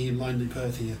to me in lonely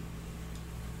Perth here.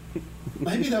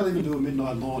 Maybe they'll even do a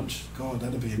midnight launch. God,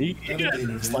 that'd be an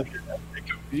event. Like,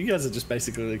 you guys are just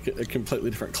basically a completely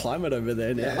different climate over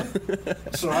there now. Yeah.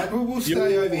 It's all right. We'll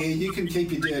stay over here. You can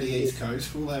keep your dirty East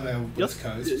Coast. We'll have our West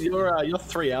Coast. You're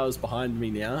 3 hours behind me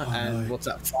now, and what's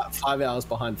that? 5 hours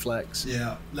behind Flex.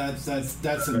 Yeah, that's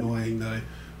annoying though.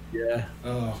 Yeah.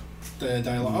 Oh,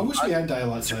 daylight. I wish we had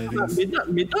daylight savings.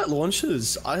 Midnight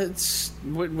launches.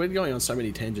 We're going on so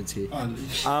many tangents here.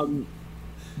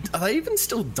 Are they even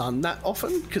still done that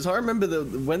often? Because I remember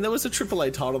when there was a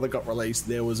AAA title that got released,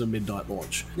 there was a midnight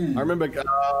launch. I remember,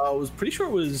 I was pretty sure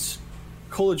it was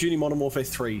Call of Duty Modern Warfare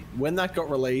 3. When that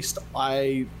got released,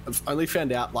 I only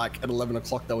found out like at 11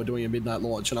 o'clock they were doing a midnight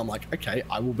launch, and I'm like, okay,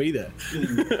 I will be there.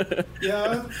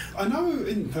 Yeah, I know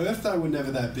in Perth they were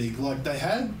never that big. Like they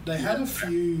had a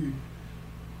few,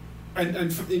 and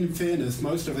in fairness,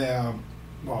 most of our,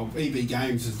 EB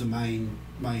Games is the main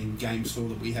game store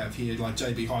that we have here. Like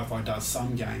JB Hi-Fi does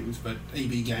some games, but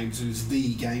EB Games is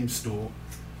the game store.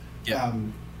 Yeah.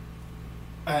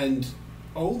 And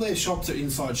all their shops are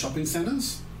inside shopping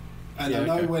centres. And I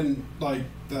know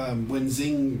when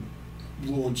Zing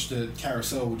launched at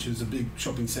Carousel, which is a big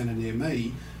shopping centre near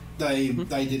me, they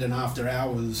did an after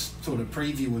hours sort of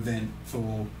preview event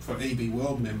for EB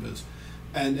World members.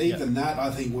 And even that, I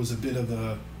think, was a bit of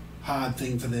a hard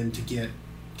thing for them to get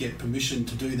permission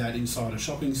to do that inside a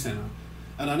shopping centre.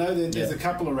 And I know that there's a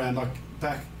couple around,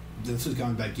 this is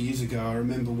going back years ago. I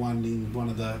remember one in one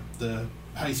of the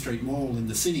Hay Street Mall in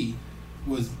the city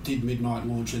did midnight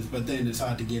launches, but then it's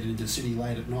hard to get into the city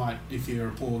late at night if you're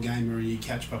a poor gamer and you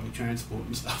catch public transport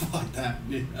and stuff like that.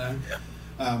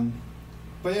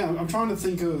 But yeah, I'm trying to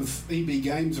think of EB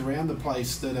Games around the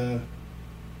place that are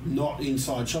not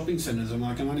inside shopping centres.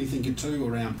 I can only think of 2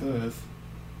 around Perth.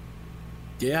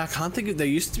 Yeah, I can't think of... There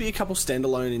used to be a couple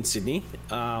standalone in Sydney,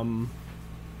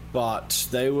 but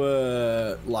they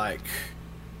were,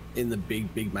 in the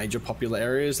big major popular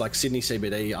areas, like Sydney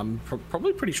CBD, I'm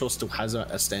probably pretty sure still has a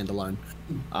standalone.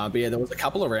 But yeah, there was a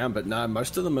couple around, but no,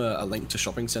 most of them are linked to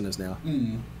shopping centres now.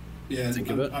 Yeah,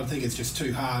 I think it's just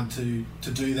too hard to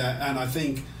do that. And I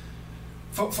think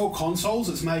for consoles,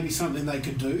 it's maybe something they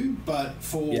could do, but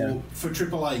for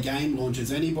AAA game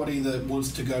launches, anybody that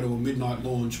wants to go to a midnight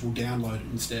launch will download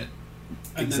it instead.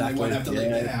 And then they won't have to leave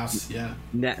their house. Yeah.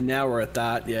 Now we're at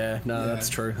that. Yeah. No, that's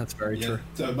true. That's very true.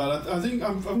 So, but I think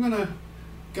I'm gonna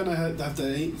have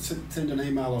to send an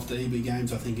email off to EB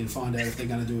Games, I think, and find out if they're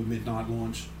going to do a midnight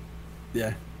launch.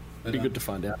 Yeah. Be good to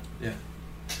find out. Yeah.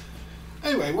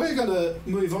 Anyway, we're going to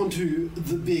move on to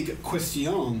the big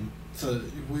question. So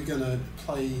we're going to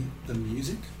play the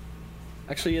music.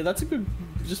 Actually, yeah, that's a good...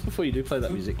 Just before you do play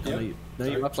that music, you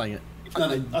are playing it.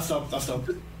 No, I stopped.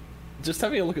 Just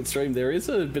having a look at stream, there is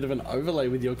a bit of an overlay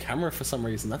with your camera for some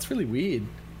reason. That's really weird.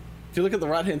 If you look at the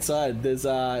right-hand side, there's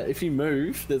if you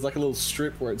move, there's like a little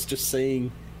strip where it's just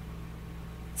seeing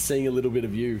a little bit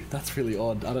of you. That's really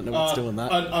odd. I don't know what's doing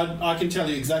that. I can tell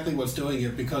you exactly what's doing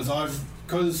it because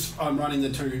I'm running the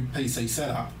 2 PC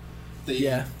setup.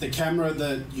 The camera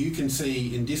that you can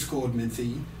see in Discord,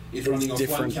 Menthy, is running off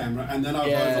one camera, and then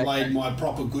I've overlaid my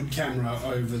proper good camera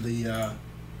over the.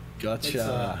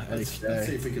 Gotcha. Let's see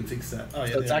if we can fix that. Oh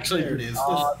yeah, so it's actually there it is.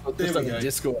 There we go.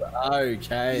 Discord.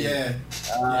 Okay.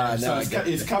 Yeah. So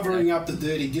it's covering up the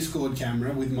dirty Discord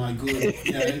camera with my good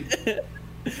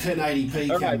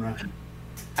 1080p camera. Right.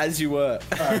 As you were.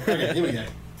 All right. Okay. Here we go.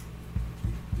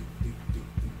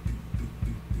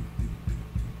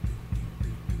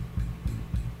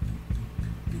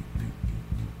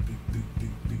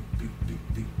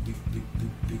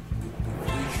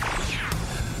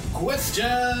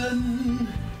 Question.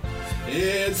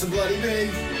 It's a bloody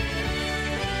big.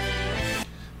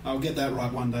 I'll get that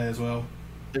right one day as well.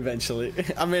 Eventually.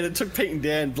 I mean, it took Pete and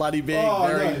Dan, bloody big,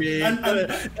 very big. And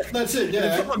that's it,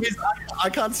 yeah. The problem is, I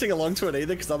can't sing along to it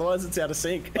either, because otherwise it's out of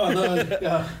sync. Oh, no.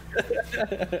 Yeah.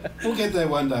 We'll get there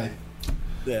one day.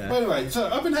 Yeah. But anyway, so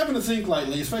I've been having to think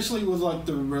lately, especially with like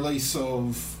the release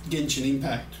of Genshin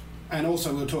Impact. And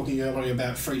also we were talking earlier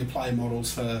about free-to-play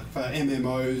models for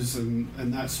MMOs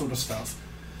and that sort of stuff.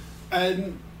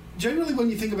 And generally when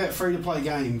you think about free-to-play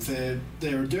games, they're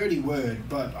a dirty word,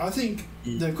 but I think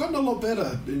they've gotten a lot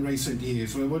better in recent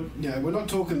years. We're not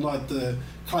talking like the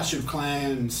Clash of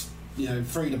Clans,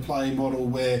 free-to-play model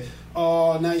where,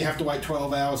 now you have to wait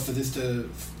 12 hours for this to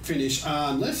finish,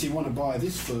 unless you want to buy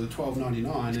this for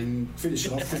 $12.99 and finish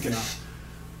it off quick enough.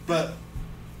 But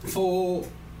for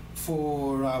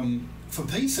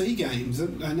PC games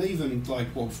and even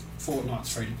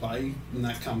Fortnite's free to play, and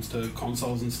that comes to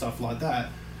consoles and stuff like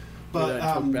that. But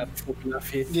about fork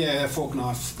knife here. Yeah, fork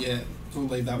knife. Yeah, we'll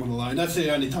leave that one alone. That's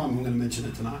the only time I'm going to mention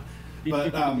it tonight.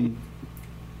 But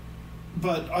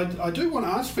but I do want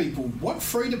to ask people, what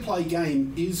free to play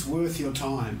game is worth your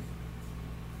time?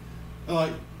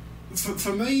 Like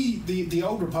for me, the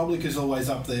Old Republic is always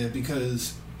up there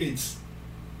because it's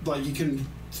like you can.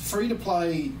 Free to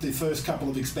play the first couple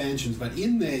of expansions, but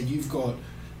in there you've got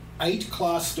 8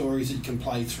 class stories that you can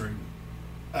play through,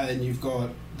 and you've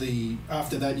got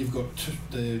after that you've got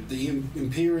the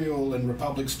Imperial and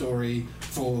Republic story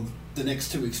for the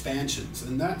next 2 expansions,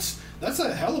 and that's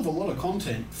a hell of a lot of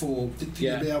content to be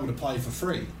able to play for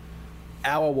free.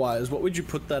 Hour wise, what would you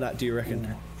put that at? Do you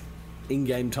reckon?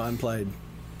 In-game time played,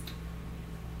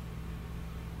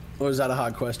 or is that a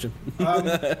hard question?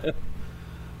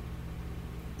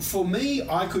 For me,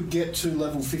 I could get to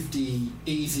level 50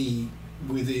 easy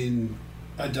within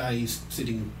a day's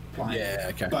sitting playing.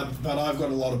 Yeah, okay. But I've got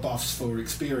a lot of buffs for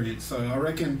experience, so I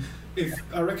reckon if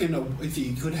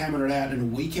you could hammer it out in a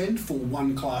weekend for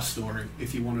 1 class story,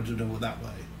 if you wanted to do it that way.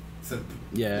 So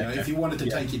if you wanted to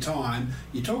take your time,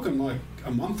 you're talking like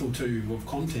a month or 2 of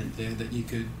content there that you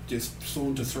could just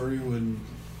saunter through and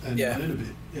learn a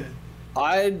bit. Yeah.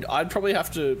 I'd probably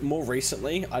have to, more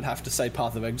recently, I'd have to say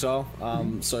Path of Exile.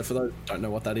 So for those who don't know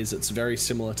what that is, it's very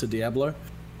similar to Diablo.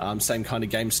 Same kind of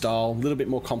game style, a little bit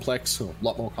more complex, or a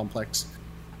lot more complex.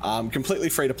 Completely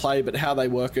free to play, but how they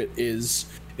work it is,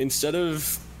 instead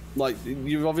of,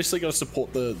 you've obviously got to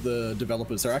support the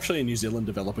developers. They're actually a New Zealand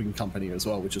developing company as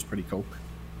well, which is pretty cool.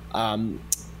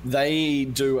 They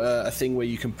do a thing where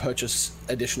you can purchase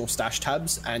additional stash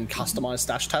tabs and customize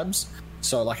stash tabs.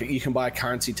 So you can buy a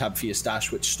currency tab for your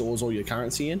stash, which stores all your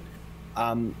currency in.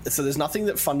 So there's nothing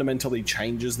that fundamentally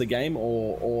changes the game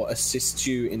or assists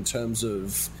you in terms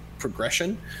of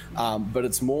progression, but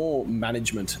it's more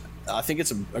management. I think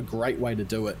it's a great way to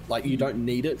do it. You don't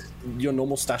need it. Your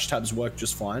normal stash tabs work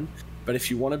just fine. But if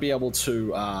you want to be able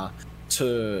to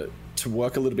to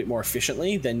work a little bit more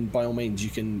efficiently, then by all means you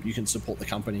can support the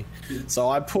company. So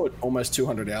I put almost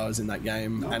 200 hours in that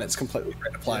game, and it's completely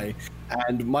free to play.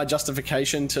 And my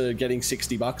justification to getting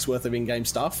 $60 worth of in-game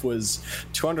stuff was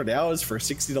 200 hours for a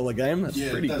 $60 game. That's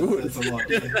pretty good. That's a lot.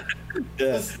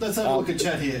 Let's have a look at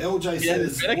chat here. LJ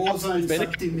says Warzone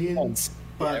sucked him in,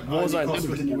 but Warzone cost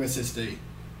with a new SSD.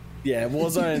 Yeah,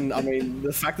 Warzone. I mean,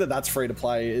 the fact that that's free to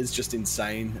play is just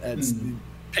insane. It's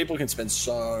people can spend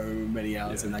so many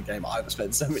hours in that game. I've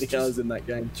spent so many hours in that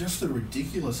game. Just the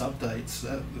ridiculous updates.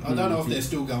 I don't know if they're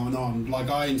still going on. Like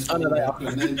I installed it,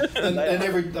 and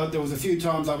there was a few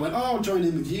times I went, I'll join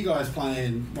in with you guys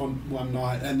playing one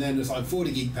night, and then it's like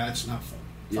 40 gig patch and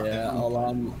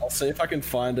I'll see if I can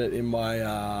find it in my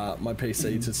my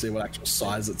PC to see what actual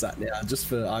size it's at now, just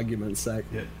for argument's sake.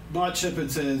 Yeah. Night Shepherd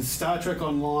says Star Trek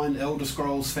Online, Elder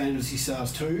Scrolls, Fantasy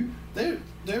Stars 2. They're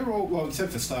all, well,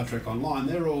 except for Star Trek Online,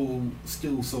 they're all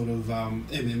still sort of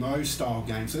MMO style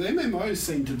games. So the MMOs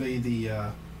seem to be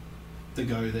the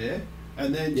go there.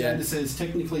 And then Janda says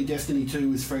technically Destiny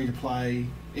 2 is free to play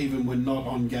even when not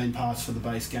on Game Pass for the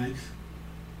base game.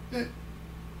 Yeah.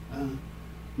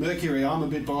 Mercury, I'm a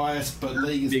bit biased, but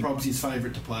League is probably his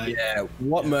favourite to play. Yeah,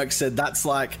 what Merc said, that's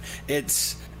like,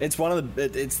 it's one of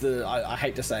the, I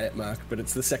hate to say it, Merc, but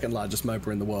it's the second largest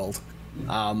MOBA in the world.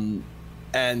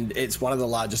 And it's one of the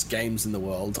largest games in the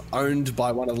world, owned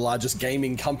by one of the largest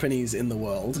gaming companies in the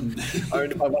world,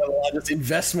 owned by one of the largest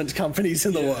investment companies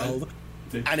in the world,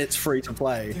 and it's free to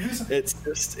play.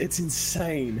 It's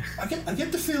insane. I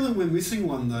get the feeling we're missing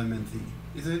one though, Menthy.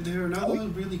 Is there another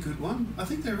really good one? I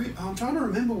think there is. I'm trying to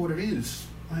remember what it is.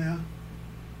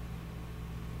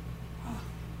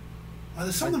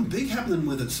 There's something big happening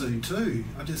with it soon too.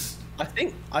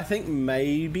 I think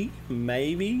maybe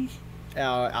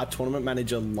our tournament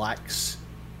manager likes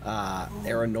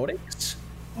aeronautics.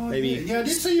 Maybe. I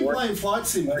did see you playing Flight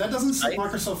Sim, but that doesn't seem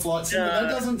Microsoft Flight Sim. But that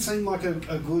doesn't seem like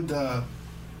a good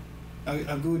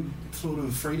sort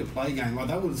of free to play game. Like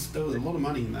there was a lot of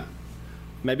money in that.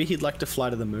 Maybe he'd like to fly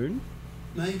to the moon.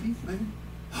 Maybe.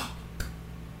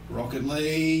 Rocket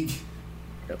League,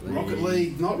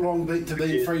 not wrong to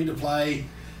be free to play.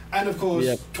 And of course,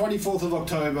 24th of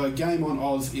October, Game on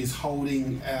Oz is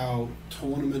holding our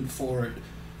tournament for it.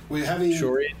 We're having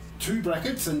two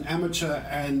brackets, an amateur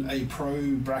and a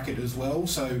pro bracket as well.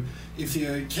 So if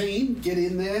you're keen, get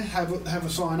in there, have a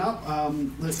sign up.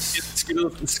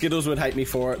 Skittles would hate me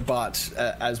for it, but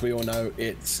as we all know,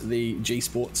 it's the G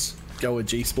Sports. Goa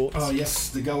G Sports. Oh yes,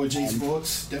 the Goa G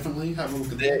Sports. Definitely have a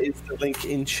look at that. There is the link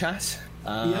in chat.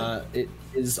 It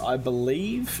is, I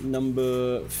believe,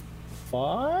 number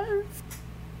 5.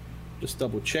 Just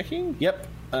double checking. Yep.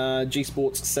 G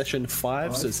Sports session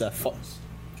 5. So it's our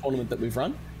tournament that we've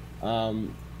run.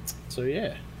 So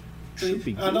yeah. Should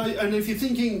be good. And if you're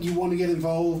thinking you want to get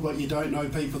involved but you don't know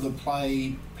people that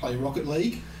play Rocket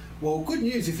League, well, good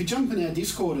news. If you jump in our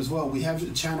Discord as well, we have a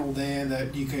channel there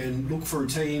that you can look for a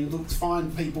team,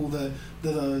 find people that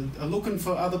are looking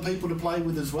for other people to play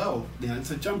with as well.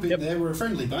 So jump in there. We're a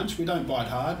friendly bunch. We don't bite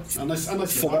hard unless you like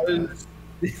that.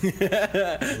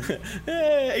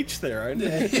 Each their own.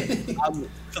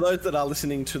 For those that are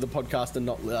listening to the podcast and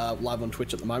not live on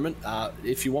Twitch at the moment,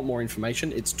 if you want more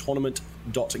information, it's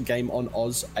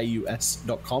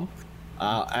tournament.gameonaus.com.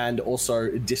 And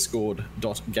also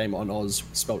discord.gameonaus,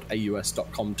 spelled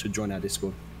aus.com, to join our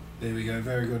Discord. There we go,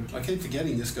 very good. I keep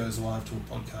forgetting this goes live to a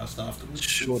podcast afterwards.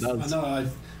 Sure does. I know,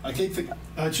 I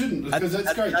shouldn't, because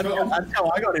that's great. That's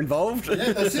how I got involved.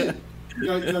 Yeah, that's it.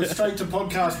 Go straight to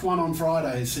podcast 1 on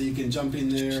Fridays, so you can jump in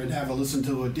there and have a listen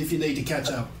to it if you need to catch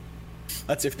up.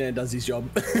 That's if Dan does his job.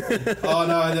 Oh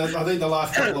no, I think the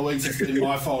last couple of weeks it's been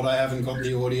my fault. I haven't got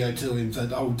the audio to him, so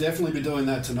I'll definitely be doing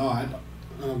that tonight.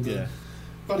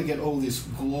 Got to get all this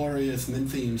glorious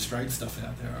Menthy and Str8 stuff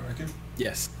out there, I reckon.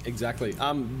 Yes, exactly.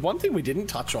 One thing we didn't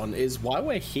touch on is why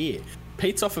we're here.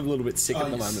 Pete's off a little bit sick at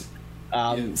the moment.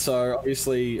 So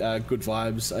obviously, good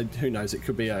vibes. Who knows? It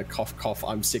could be a cough,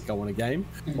 I'm sick, I want a game,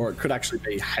 or it could actually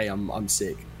be, hey, I'm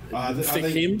sick. For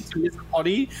him to miss a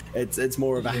potty, it's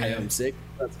more of a hey, I'm sick.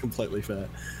 That's completely fair.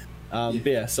 But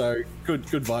yeah, so good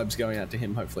vibes going out to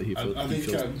him. Hopefully he feels.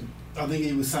 I think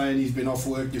he was saying he's been off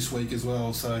work this week as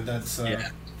well, so that's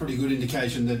pretty good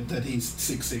indication that he's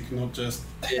sick, not just.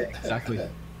 Yeah, exactly.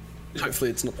 Hopefully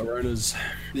it's not the Ronas.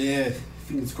 Yeah,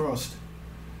 fingers crossed.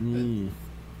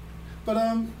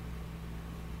 But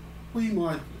we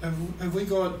might have we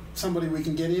got somebody we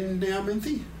can get in now,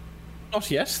 Menthy? Not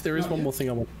yet. There is one more thing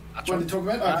I want to talk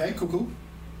about. Okay, cool.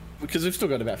 Because we've still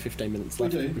got about 15 minutes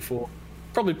left before.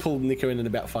 Probably pull Nico in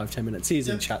about 5-10 minutes. He's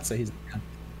in chat, so he's.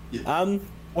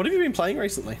 What have you been playing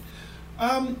recently?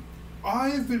 I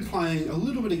have been playing a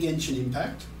little bit of Genshin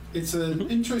Impact. It's an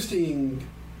interesting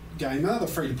game, another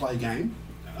free-to-play game.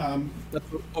 That's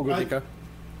all good, Nico.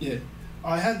 Yeah.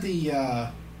 I had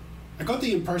I got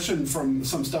the impression from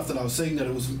some stuff that I was seeing that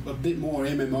it was a bit more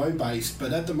MMO based,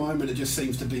 but at the moment it just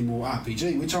seems to be more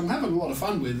RPG, which I'm having a lot of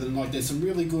fun with, and like there's some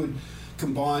really good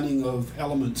combining of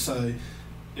elements. So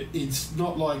it's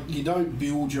not like you don't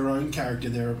build your own character.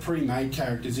 There are pre-made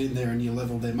characters in there and you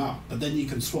level them up, but then you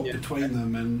can swap between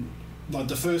them. And like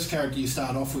the first character you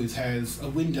start off with has a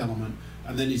wind element,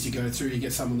 and then as you go through you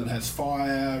get someone that has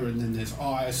fire, and then there's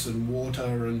ice and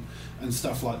water and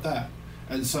stuff like that.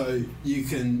 And so you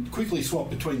can quickly swap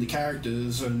between the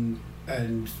characters and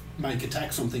make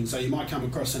attacks on things. So you might come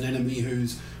across an enemy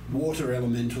who's water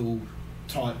elemental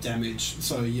type damage.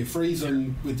 So you freeze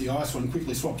them with the ice one,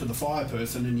 quickly swap to the fire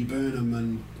person, and you burn them,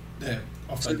 and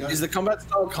off they go. Is the combat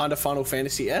style kind of Final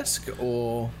Fantasy-esque,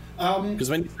 or because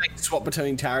when you say swap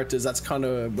between characters, that's kind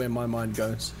of where my mind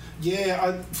goes.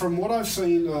 Yeah, from what I've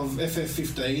seen of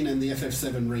FF15 and the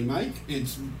FF7 remake,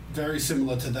 it's very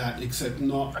similar to that, except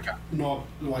not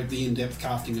like the in-depth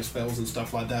casting of spells and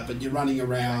stuff like that. But you're running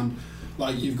around,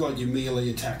 like you've got your melee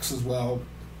attacks as well,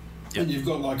 and you've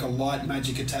got like a light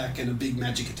magic attack and a big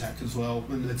magic attack as well.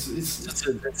 And it's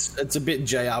a bit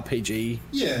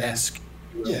JRPG-esque.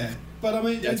 Yeah, but I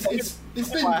mean it's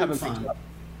been good fun.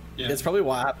 Yeah. It's probably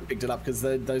why I haven't picked it up, because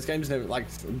those games never, like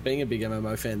being a big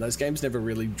MMO fan, those games never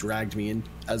really dragged me in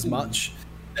as much.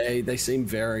 They seem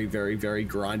very, very, very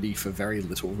grindy for very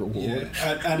little reward.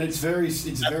 Yeah, and it's very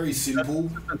simple.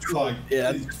 Like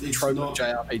it's trope not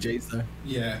JRPGs though.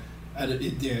 Yeah, and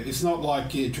it's not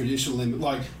like your traditional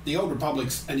like the Old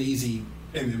Republic's an easy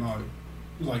MMO.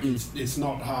 Like it's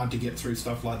not hard to get through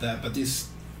stuff like that. But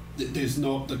there's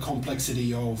not the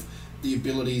complexity of the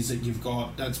abilities that you've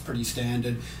got. That's pretty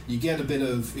standard. You get a bit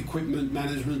of equipment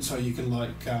management, so you can like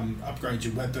upgrade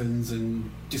your weapons and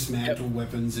dismantle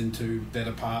weapons into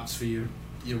better parts for your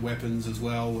weapons as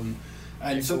well,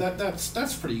 and so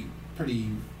that's pretty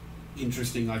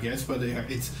interesting, I guess. But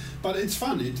it's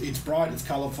fun. It's bright. It's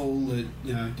colourful. It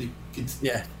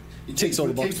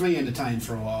keeps me entertained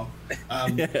for a while.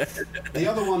 The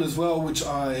other one as well, which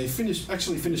I finished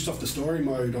off the story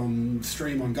mode on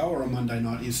stream on Goa on Monday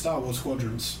night, is Star Wars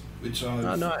Squadrons, which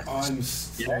I'm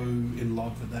so in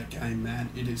love with that game, man.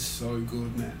 It is so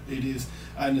good, man. It is,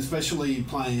 and especially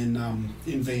playing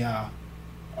in VR.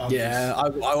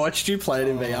 I watched you play it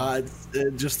in VR.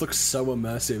 It just looks so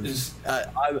immersive.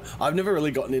 I've never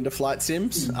really gotten into flight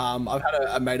sims. I've had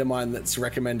a mate of mine that's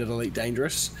recommended Elite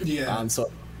Dangerous.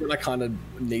 So I kind of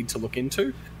need to look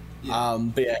into.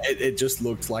 But it just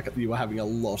looked like you were having a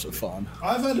lot of fun.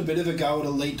 I've had a bit of a go at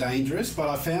Elite Dangerous, but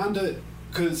I found it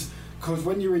because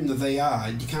when you're in the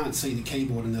VR, you can't see the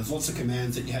keyboard, and there's lots of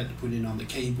commands that you had to put in on the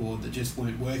keyboard that just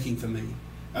weren't working for me.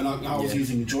 And I was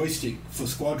using a joystick for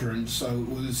Squadron, so it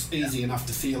was easy enough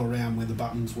to feel around where the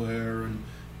buttons were and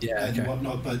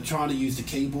whatnot. But trying to use the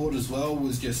keyboard as well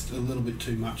was just a little bit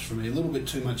too much for me. A little bit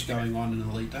too much going on in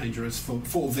Elite Dangerous for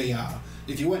VR.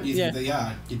 If you weren't using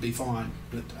VR, you'd be fine.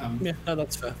 But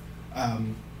that's fair.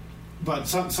 But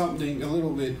something a little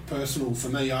bit personal for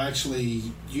me, I actually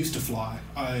used to fly.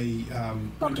 I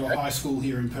went to a high school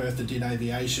here in Perth that did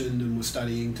aviation and was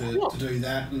studying to do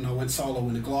that, and I went solo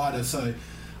in a glider. So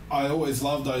I always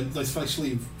loved those,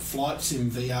 especially flight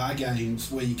sim VR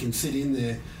games where you can sit in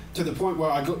there, to the point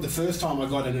where the first time I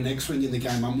got in an X-Wing in the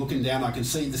game, I'm looking down, I can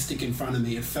see the stick in front of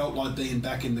me. It felt like being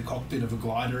back in the cockpit of a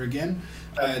glider again.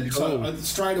 And so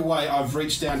straight away I've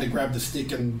reached down to grab the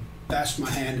stick and bashed my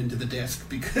hand into the desk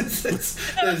because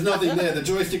there's nothing there. The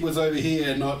joystick was over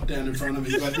here, not down in front of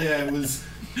me. But yeah, it was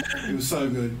so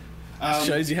good.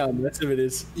 Shows you how immersive it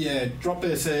is. Yeah, Drop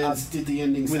Bear says, did the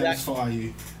ending satisfy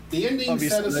you? The ending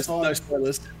satisfied... No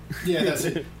spoilers. Yeah, that's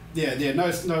it. Yeah,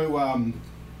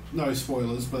 no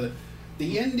spoilers, but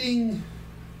the ending...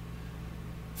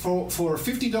 For a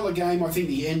 $50 game, I think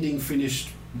the ending finished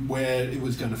where it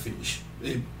was going to finish.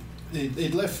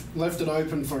 It left it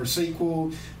open for a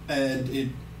sequel,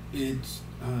 and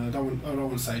I don't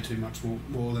want to say too much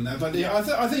more than that, but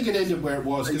I think it ended where it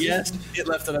was. Yes, it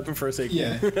left it open for a sequel.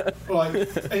 Yeah,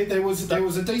 there was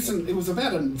a decent. It was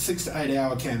about a 6 to 8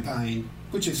 hour campaign,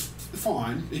 which is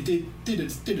fine. It did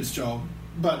its job,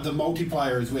 but the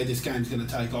multiplayer is where this game's going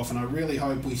to take off, and I really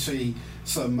hope we see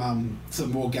some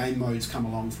more game modes come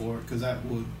along for it, because that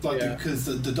would because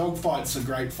the dogfights are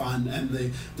great fun, and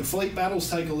the fleet battles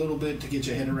take a little bit to get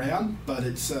your head around, but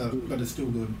it's still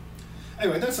good.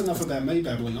 Anyway, that's enough about me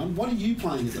babbling on. What are you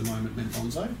playing at the moment,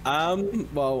 Menfonzo?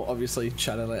 Well, obviously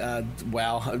Shadowlands.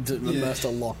 WoW, I've immersed a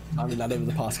lot in that over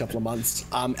the past couple of months.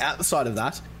 Outside of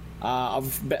that,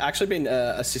 Actually been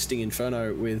assisting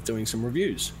Inferno with doing some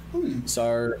reviews.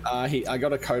 So I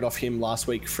got a code off him last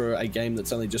week for a game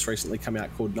that's only just recently come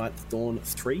out called Ninth Dawn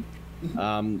 3.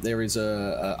 There is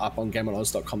up on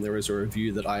GameOnOz.com, there is a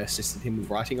review that I assisted him with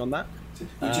writing on that.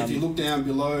 Which, if you look down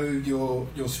below your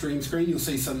stream screen, you'll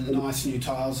see some nice new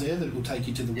tiles there that will take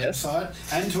you to the website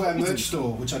and to our merch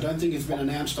store, which I don't think has been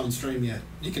announced on stream yet.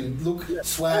 You can look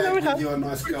swag with your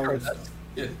nice gold.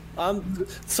 Yeah.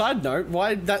 Side note,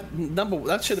 why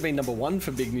that should have been number one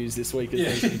for big news this week.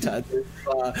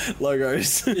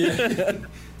 Logos. Yeah.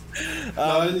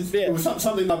 It was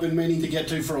something I've been meaning to get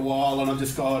to for a while, and I've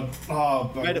just gone,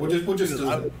 we'll just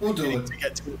do it. We'll do it. To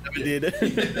get to it, never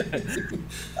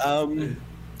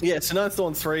did. So Ninth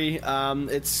Dawn 3,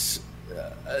 it's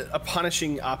a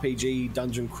punishing RPG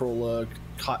dungeon crawler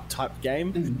type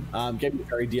game. Gave me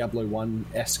very Diablo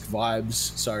 1-esque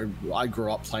vibes. So I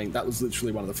grew up playing. That was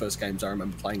literally one of the first games I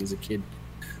remember playing as a kid.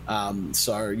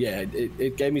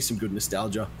 It gave me some good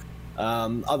nostalgia.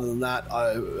 Other than that,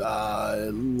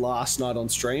 last night on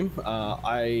stream,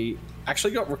 I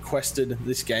actually got requested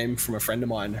this game from a friend of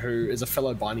mine who is a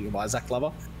fellow Binding of Isaac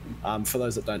lover. For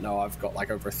those that don't know, I've got like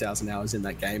over 1,000 hours in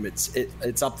that game.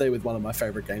 It's up there with one of my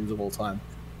favorite games of all time.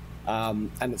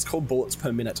 And it's called Bullets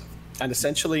Per Minute. And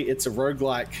essentially, it's a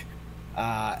roguelike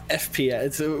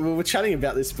FPS. We were chatting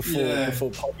about this before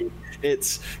popping.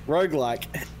 It's roguelike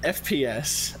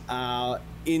FPS,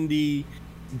 indie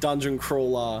dungeon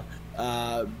crawler,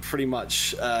 pretty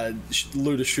much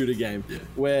looter shooter game,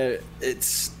 where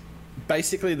it's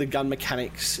basically the gun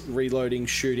mechanics, reloading,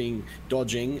 shooting,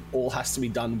 dodging, all has to be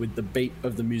done with the beat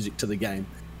of the music to the game,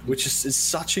 which is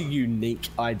such a unique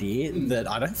idea that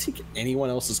I don't think anyone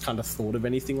else has kind of thought of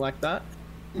anything like that.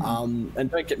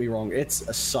 And don't get me wrong,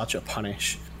 it's such a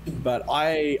punish. But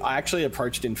I actually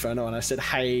approached Inferno and I said,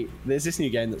 hey, there's this new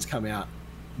game that's come out.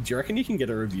 Do you reckon you can get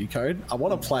a review code? I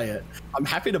want to play it. I'm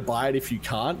happy to buy it if you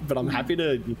can't, but I'm happy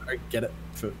to get it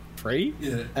for free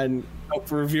and help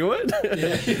review it.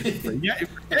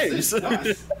 So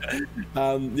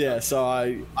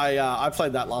I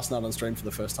played that last night on stream for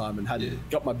the first time and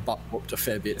got my butt whooped a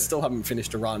fair bit. Still haven't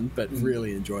finished a run, but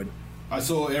really enjoyed it. I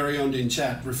saw Ariond in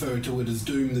chat refer to it as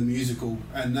Doom the Musical,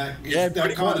 and that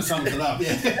kind of sums it up.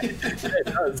 It's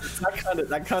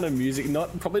that kind of music,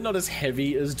 probably not as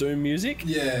heavy as Doom music.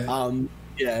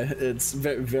 It's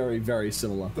very, very, very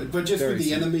similar. But just with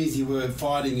the enemies you were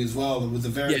fighting as well, it was a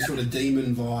very sort of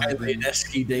demon vibe. An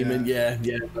esque demon,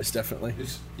 most definitely.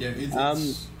 It's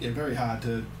very hard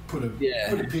to put a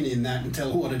pin in that and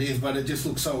tell what it is, but it just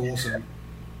looks so awesome.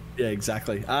 Yeah,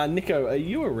 exactly. Nico, are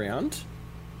you around?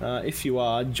 If you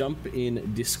are, jump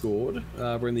in Discord.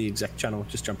 We're in the exec channel.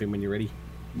 Just jump in when you're ready.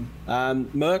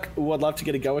 Merc, I'd love to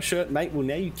get a Goa shirt, mate. Well,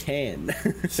 now you can.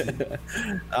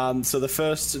 So the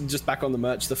first, just back on the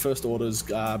merch, the first order's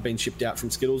been shipped out from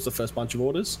Skittles, the first bunch of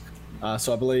orders.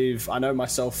 So I know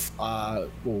myself,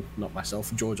 not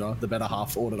myself, Georgia, the better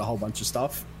half, ordered a whole bunch of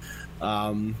stuff.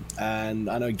 And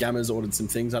I know Gamma's ordered some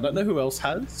things. I don't know who else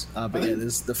has, but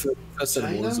there's the first set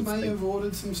of orders. China may have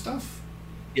ordered some stuff.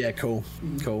 Yeah, cool.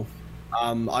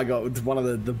 I got one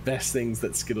of the best things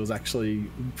that Skittles actually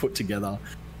put together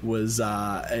was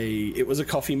it was a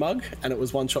coffee mug, and it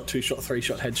was 1-shot, 2-shot,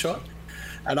 3-shot headshot.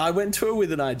 And I went to her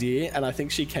with an idea, and I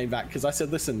think she came back because I said,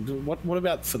 "Listen, what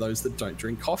about for those that don't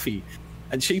drink coffee?"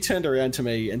 And she turned around to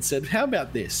me and said, "How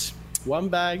about this? 1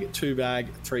 bag, 2 bag,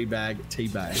 3 bag, tea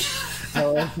bag." I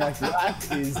was like, that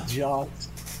is just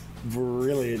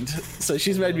brilliant. So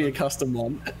she's made me a custom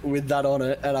one with that on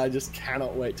it, and I just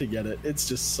cannot wait to get it. It's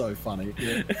just so funny.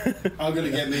 I'm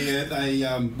gonna get me a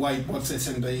wait, what's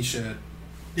SMB shirt.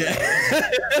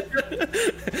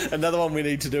 Another one we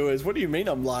need to do is, what do you mean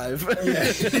I'm live?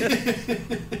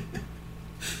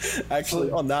 Actually,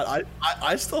 on that,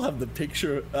 I still have the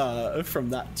picture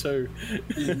from that too.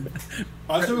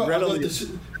 I got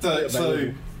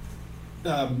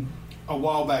a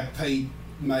while back, Pete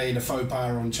made a faux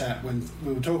pas on chat when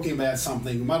we were talking about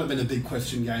something. It might have been a big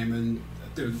question game, and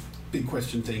there was a big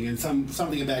question thing, and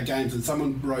something about games, and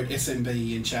someone wrote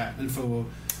SMB in chat. And for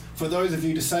those of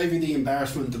you, to save you the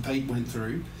embarrassment that Pete went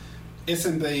through,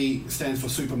 SMB stands for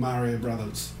Super Mario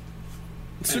Brothers.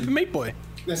 Super Meat Boy.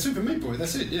 That's Super Meat Boy.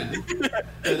 That's it. Yeah.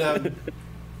 But,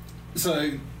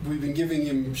 so we've been giving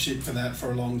him shit for that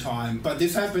for a long time. But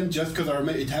this happened just because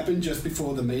it happened just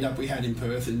before the meetup we had in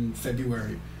Perth in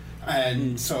February.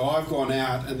 And so I've gone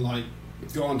out and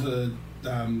gone to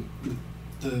the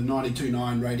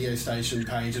 92.9 radio station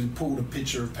page and pulled a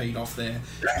picture of Pete off there,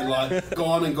 and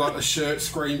gone and got a shirt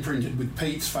screen printed with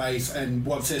Pete's face and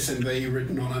what's SMB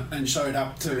written on it, and showed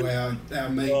up to our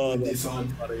meet with this on.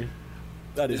 Funny.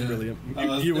 That is brilliant.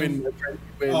 You win, my friend.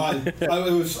 You win.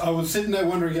 I was sitting there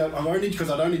wondering, because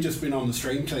I'd only just been on the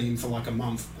stream team for like a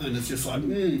month, and it's just like,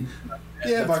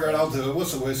 yeah, bugger it, I'll do it.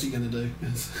 What's the worst you're going to do?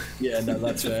 Yeah, no,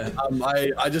 that's fair.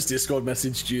 I just Discord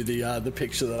messaged you the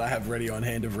picture that I have ready on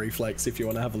hand of Reflex, if you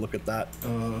want to have a look at that.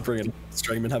 Bring it on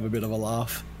stream and have a bit of a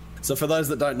laugh. So for those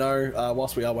that don't know,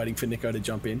 whilst we are waiting for Nico to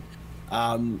jump in,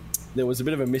 there was a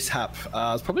bit of a mishap. It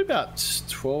was probably about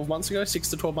 12 months ago, 6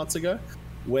 to 12 months ago,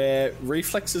 where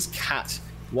Reflex's cat,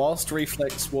 whilst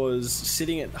Reflex was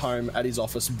sitting at home at his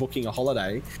office booking a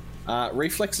holiday,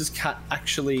 Reflex's cat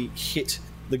actually hit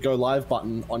the go live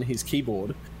button on his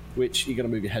keyboard, which you're going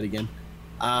to move your head again,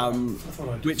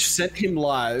 which sent him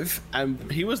live,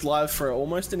 and he was live for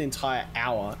almost an entire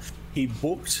hour. He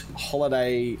booked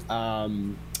holiday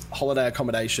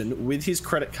accommodation with his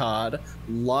credit card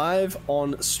live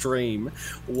on stream,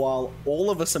 while all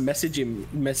of us are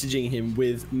messaging him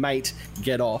with "mate,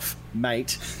 get off,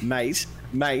 mate,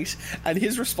 and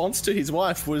his response to his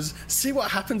wife was, "See what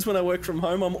happens when I work from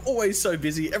home? I'm always so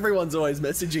busy. Everyone's always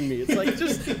messaging me." It's like,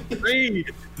 just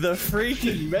read the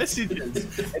freaking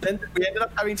messages. And then we ended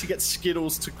up having to get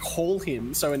Skittles to call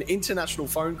him, so an international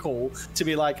phone call to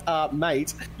be like,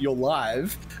 "Mate, you're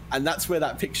live," and that's where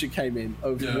that picture came in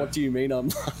of what do you mean I'm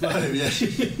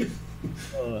live?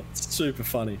 Oh, it's super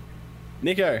funny.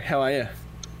 Nico, how are you?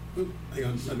 Hang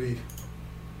on, let me.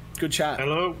 Good chat.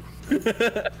 Hello.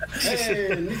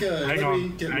 Hey, Nico, let me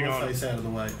get my face out of the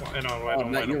way.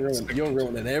 You're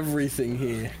ruining everything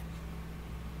here.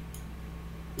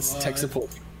 It's tech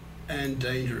support. And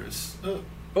dangerous.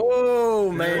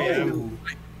 Oh man.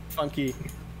 Funky.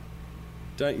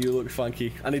 Don't you look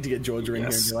funky? I need to get Georgia in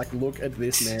here and be like, look at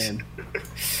this man.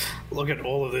 Look at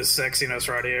all of this sexiness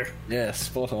right here. Yeah,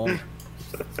 spot on.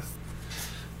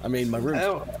 I mean, my room.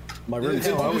 How are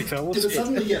we, fellas? Did it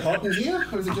suddenly get hot in here,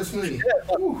 or is it just me?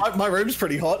 Yeah, my room's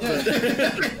pretty hot. Yeah.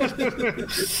 But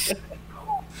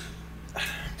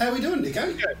How are we doing,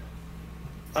 Nico?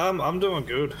 I'm doing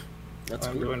good.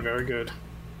 I'm doing very good.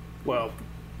 Well,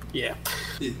 yeah.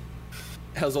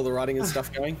 How's all the writing and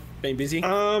stuff going? Been busy?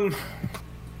 I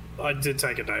did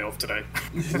take a day off today.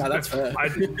 No, that's fair. I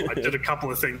did a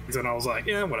couple of things and I was like,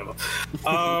 yeah, whatever.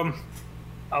 I'll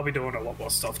be doing a lot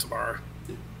more stuff tomorrow.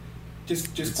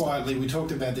 Just quietly, we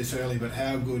talked about this earlier, but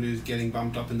how good is getting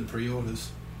bumped up in the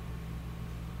pre-orders?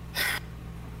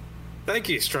 Thank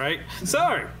you, Str8.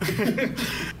 So,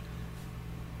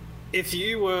 if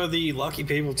you were the lucky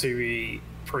people to be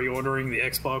pre-ordering the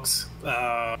Xbox,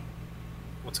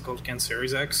 what's it called again?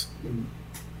 Series X?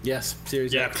 Yes,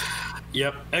 Series X.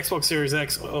 Yep, Xbox Series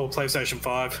X or PlayStation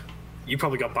 5, you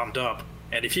probably got bumped up.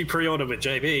 And if you pre-ordered with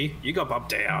JB, you got bumped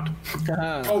down.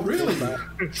 Oh, really?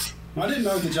 I didn't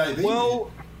know the JB.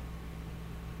 Well,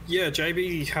 yeah,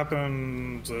 JB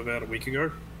happened about a week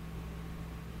ago.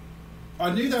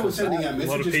 I knew they were sending out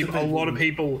messages a lot of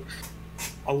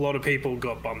people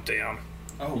got bumped down.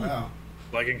 Oh, wow.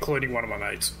 Like, including one of my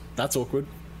mates. That's awkward.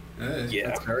 Yeah.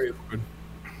 That's very awkward.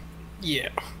 Yeah.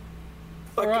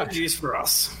 But good news for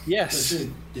us. Yes.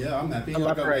 Yeah, I'm happy. I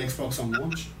got my Xbox on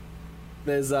launch.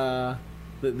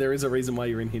 There is a reason why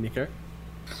you're in here, Nico.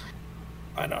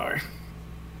 I know.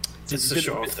 It's to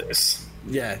show off this.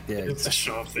 Yeah. It's to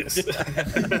show off this.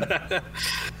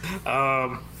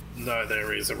 No,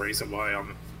 there is a reason why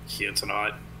I'm here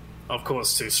tonight. Of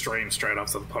course, to stream straight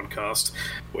after the podcast,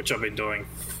 which I've been doing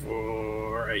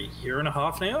for a year and a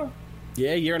half now.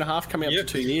 Yeah, year and a half, coming up to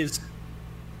 2 years.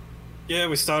 Yeah,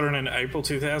 we started in April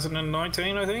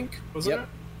 2019, I think. Was it? Yep.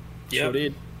 Sure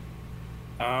did.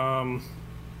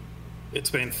 It's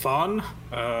been fun.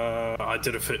 I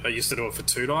used to do it for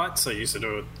 2 nights. I used to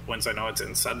do it Wednesday nights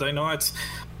and Saturday nights,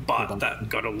 but that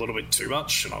got a little bit too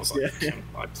much, and I was like, can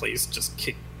I please just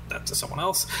kick that to someone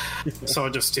else? So I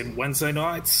just did Wednesday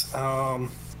nights.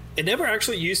 It never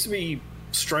actually used to be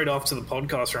straight after the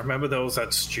podcast. I remember there was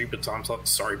that stupid time slot,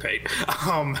 sorry Pete,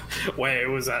 where it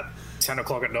was at 10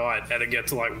 o'clock at night and it get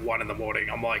to like 1 in the morning.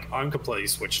 I'm like, I'm completely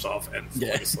switched off and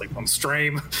falling asleep on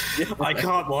stream. I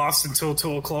can't last until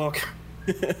 2 o'clock.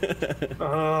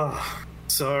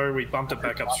 So we bumped it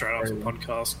back up straight after the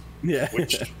podcast. Yeah.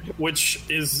 which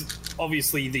is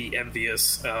obviously the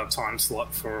envious time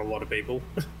slot for a lot of people.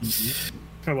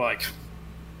 They're like,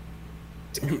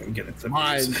 get it.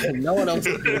 Mine. No one else.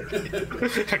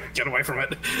 Get away from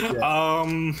it.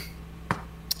 Yeah.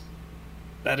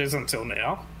 That is until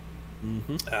now.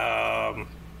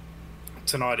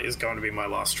 Tonight is going to be my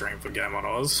last stream for Game on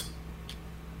Oz,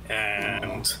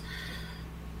 and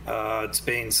it's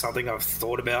been something I've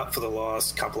thought about for the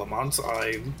last couple of months.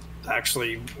 I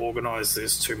actually organised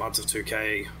this 2 months of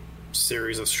 2K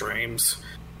series of streams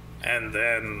And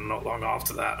then not long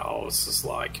after that, I was just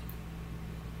like,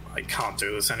 I can't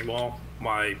do this anymore.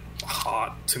 My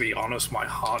heart, to be honest, my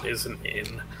heart isn't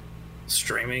in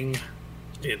streaming.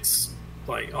 It's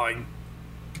like, I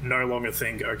no longer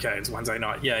think, okay, it's Wednesday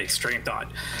night, yay, stream night.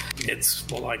 It's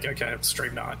more like, okay, it's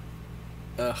stream night.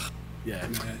 Yeah.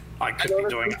 I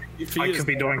could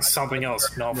be doing something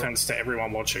else. No offense to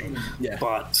everyone watching,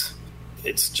 but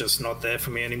it's just not there for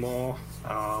me anymore.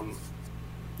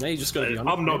 No, you just got to be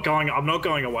honest. I'm not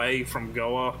going away from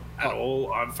Goa at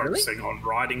all. I'm focusing on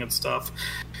writing and stuff.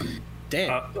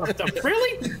 Damn.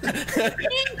 Really?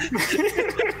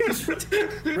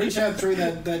 Reach out through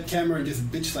that camera and just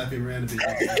bitch slap him around a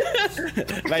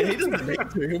bit. Mate, he doesn't need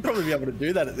to. He'll probably be able to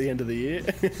do that at the end of the year.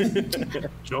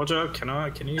 Georgia, can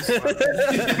you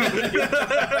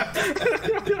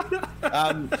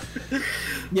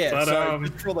yeah, but, so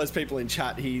for all those people in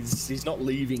chat, he's not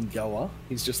leaving Goa.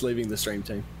 He's just leaving the stream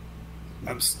team.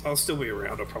 I'll still be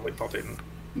around. I'll probably pop in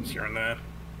here and there.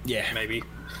 Yeah, maybe.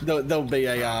 There'll be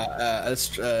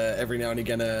every now and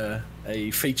again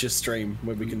a feature stream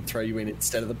where we can throw you in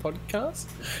instead of the podcast.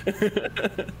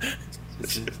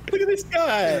 Look at this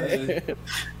guy.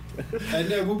 And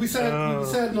we'll be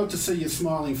sad not to see your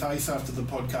smiling face after the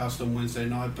podcast on Wednesday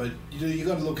night. But you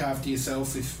got to look after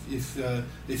yourself.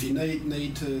 If you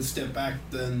need to step back,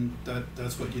 then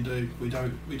that's what you do. We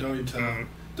don't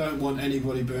want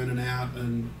anybody burning out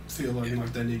and feeling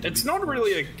like they need to. It's not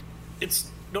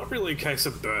really a case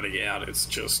of burning out. It's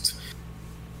just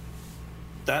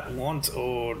that want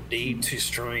or need to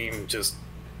stream just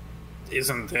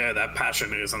isn't there. That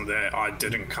passion isn't there. I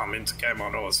didn't come into Game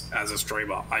On Oz as a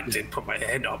streamer. I did put my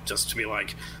hand up just to be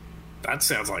like, that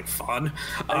sounds like fun.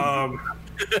 But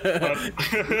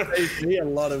a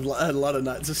lot of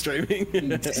nights of streaming.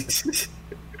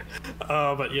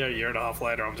 But yeah, a year and a half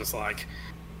later, I'm just like,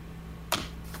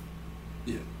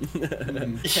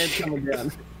 Hands coming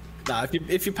down. Nah,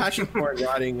 if you're passionate for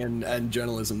writing and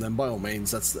journalism, then by all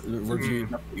means, that's the review.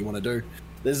 That's what you want to do.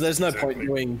 There's no point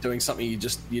doing something you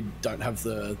don't have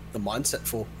the mindset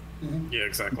for. Yeah,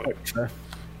 exactly. So,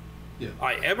 yeah.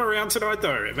 I am around tonight,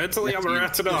 though. Mentally, I'm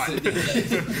around tonight.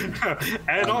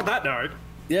 And on that note,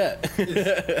 yeah.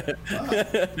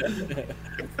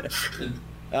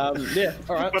 Yeah.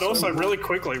 All right. But also, really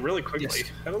quickly,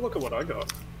 have a look at what I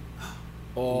got.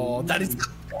 Oh, that is the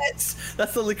best.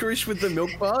 That's the licorice with the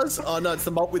milk bars. Oh no, it's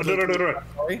the malt with the No.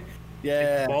 Sorry.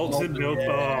 Yeah, Malted milk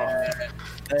bar.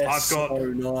 I've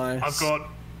got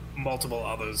multiple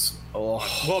others. Oh.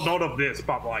 Well, not of this,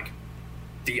 but like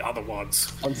the other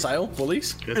ones on sale.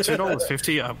 Woolies. Yeah,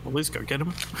 $2.50. Woolies, go get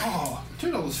them. Oh,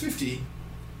 $2.50.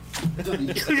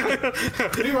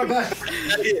 Be right back.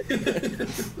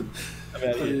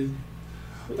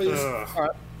 All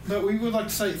right. But we would like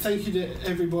to say thank you to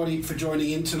everybody for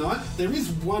joining in tonight. There is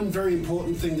one very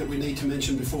important thing that we need to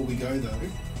mention before we go, though,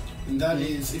 and that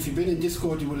is, if you've been in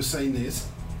Discord, you would have seen this.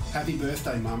 Happy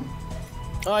birthday, Mum.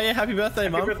 Oh yeah, happy birthday,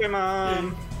 Mum. Happy birthday,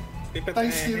 Mum. Yeah.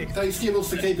 Thanks, Skittles,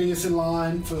 for keeping us in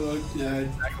line.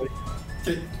 Exactly.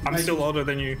 I'm still older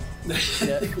than you. That's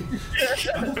it.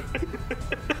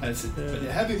 But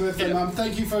yeah, happy birthday, Mum.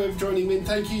 Thank you for joining me.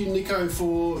 Thank you, Nico,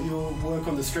 for your work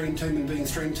on the stream team and being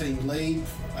stream team lead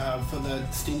for the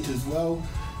stint as well.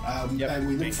 And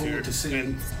we look forward to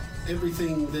seeing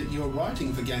everything that you're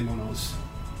writing for Game On Oz.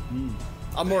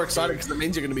 I'm more excited because it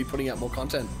means you're going to be putting out more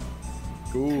content.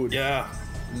 Good. Yeah.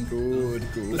 Good.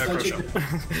 No pressure.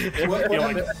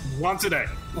 Once a day.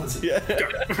 Yeah.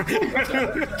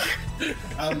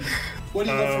 What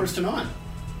do you got for us tonight?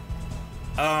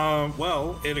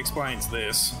 Well, it explains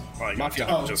this. Like, I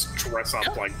can't just dress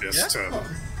up like this to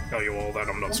tell you all that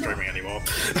I'm not streaming anymore.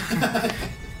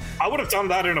 I would have done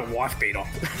that in a wife beater.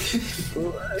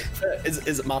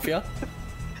 Is it Mafia?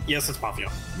 Yes, it's Mafia.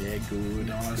 Yeah, good.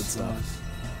 Nice, good stuff. Nice.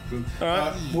 Good. All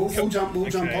right. We'll jump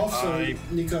off so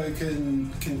Nico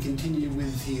can continue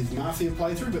with his Mafia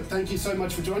playthrough. But thank you so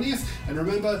much for joining us. And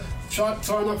remember, sign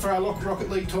up for our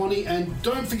Rocket League tourney, and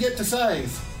don't forget to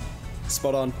save.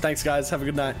 Spot on. Thanks, guys. Have a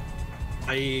good night.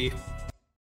 Bye.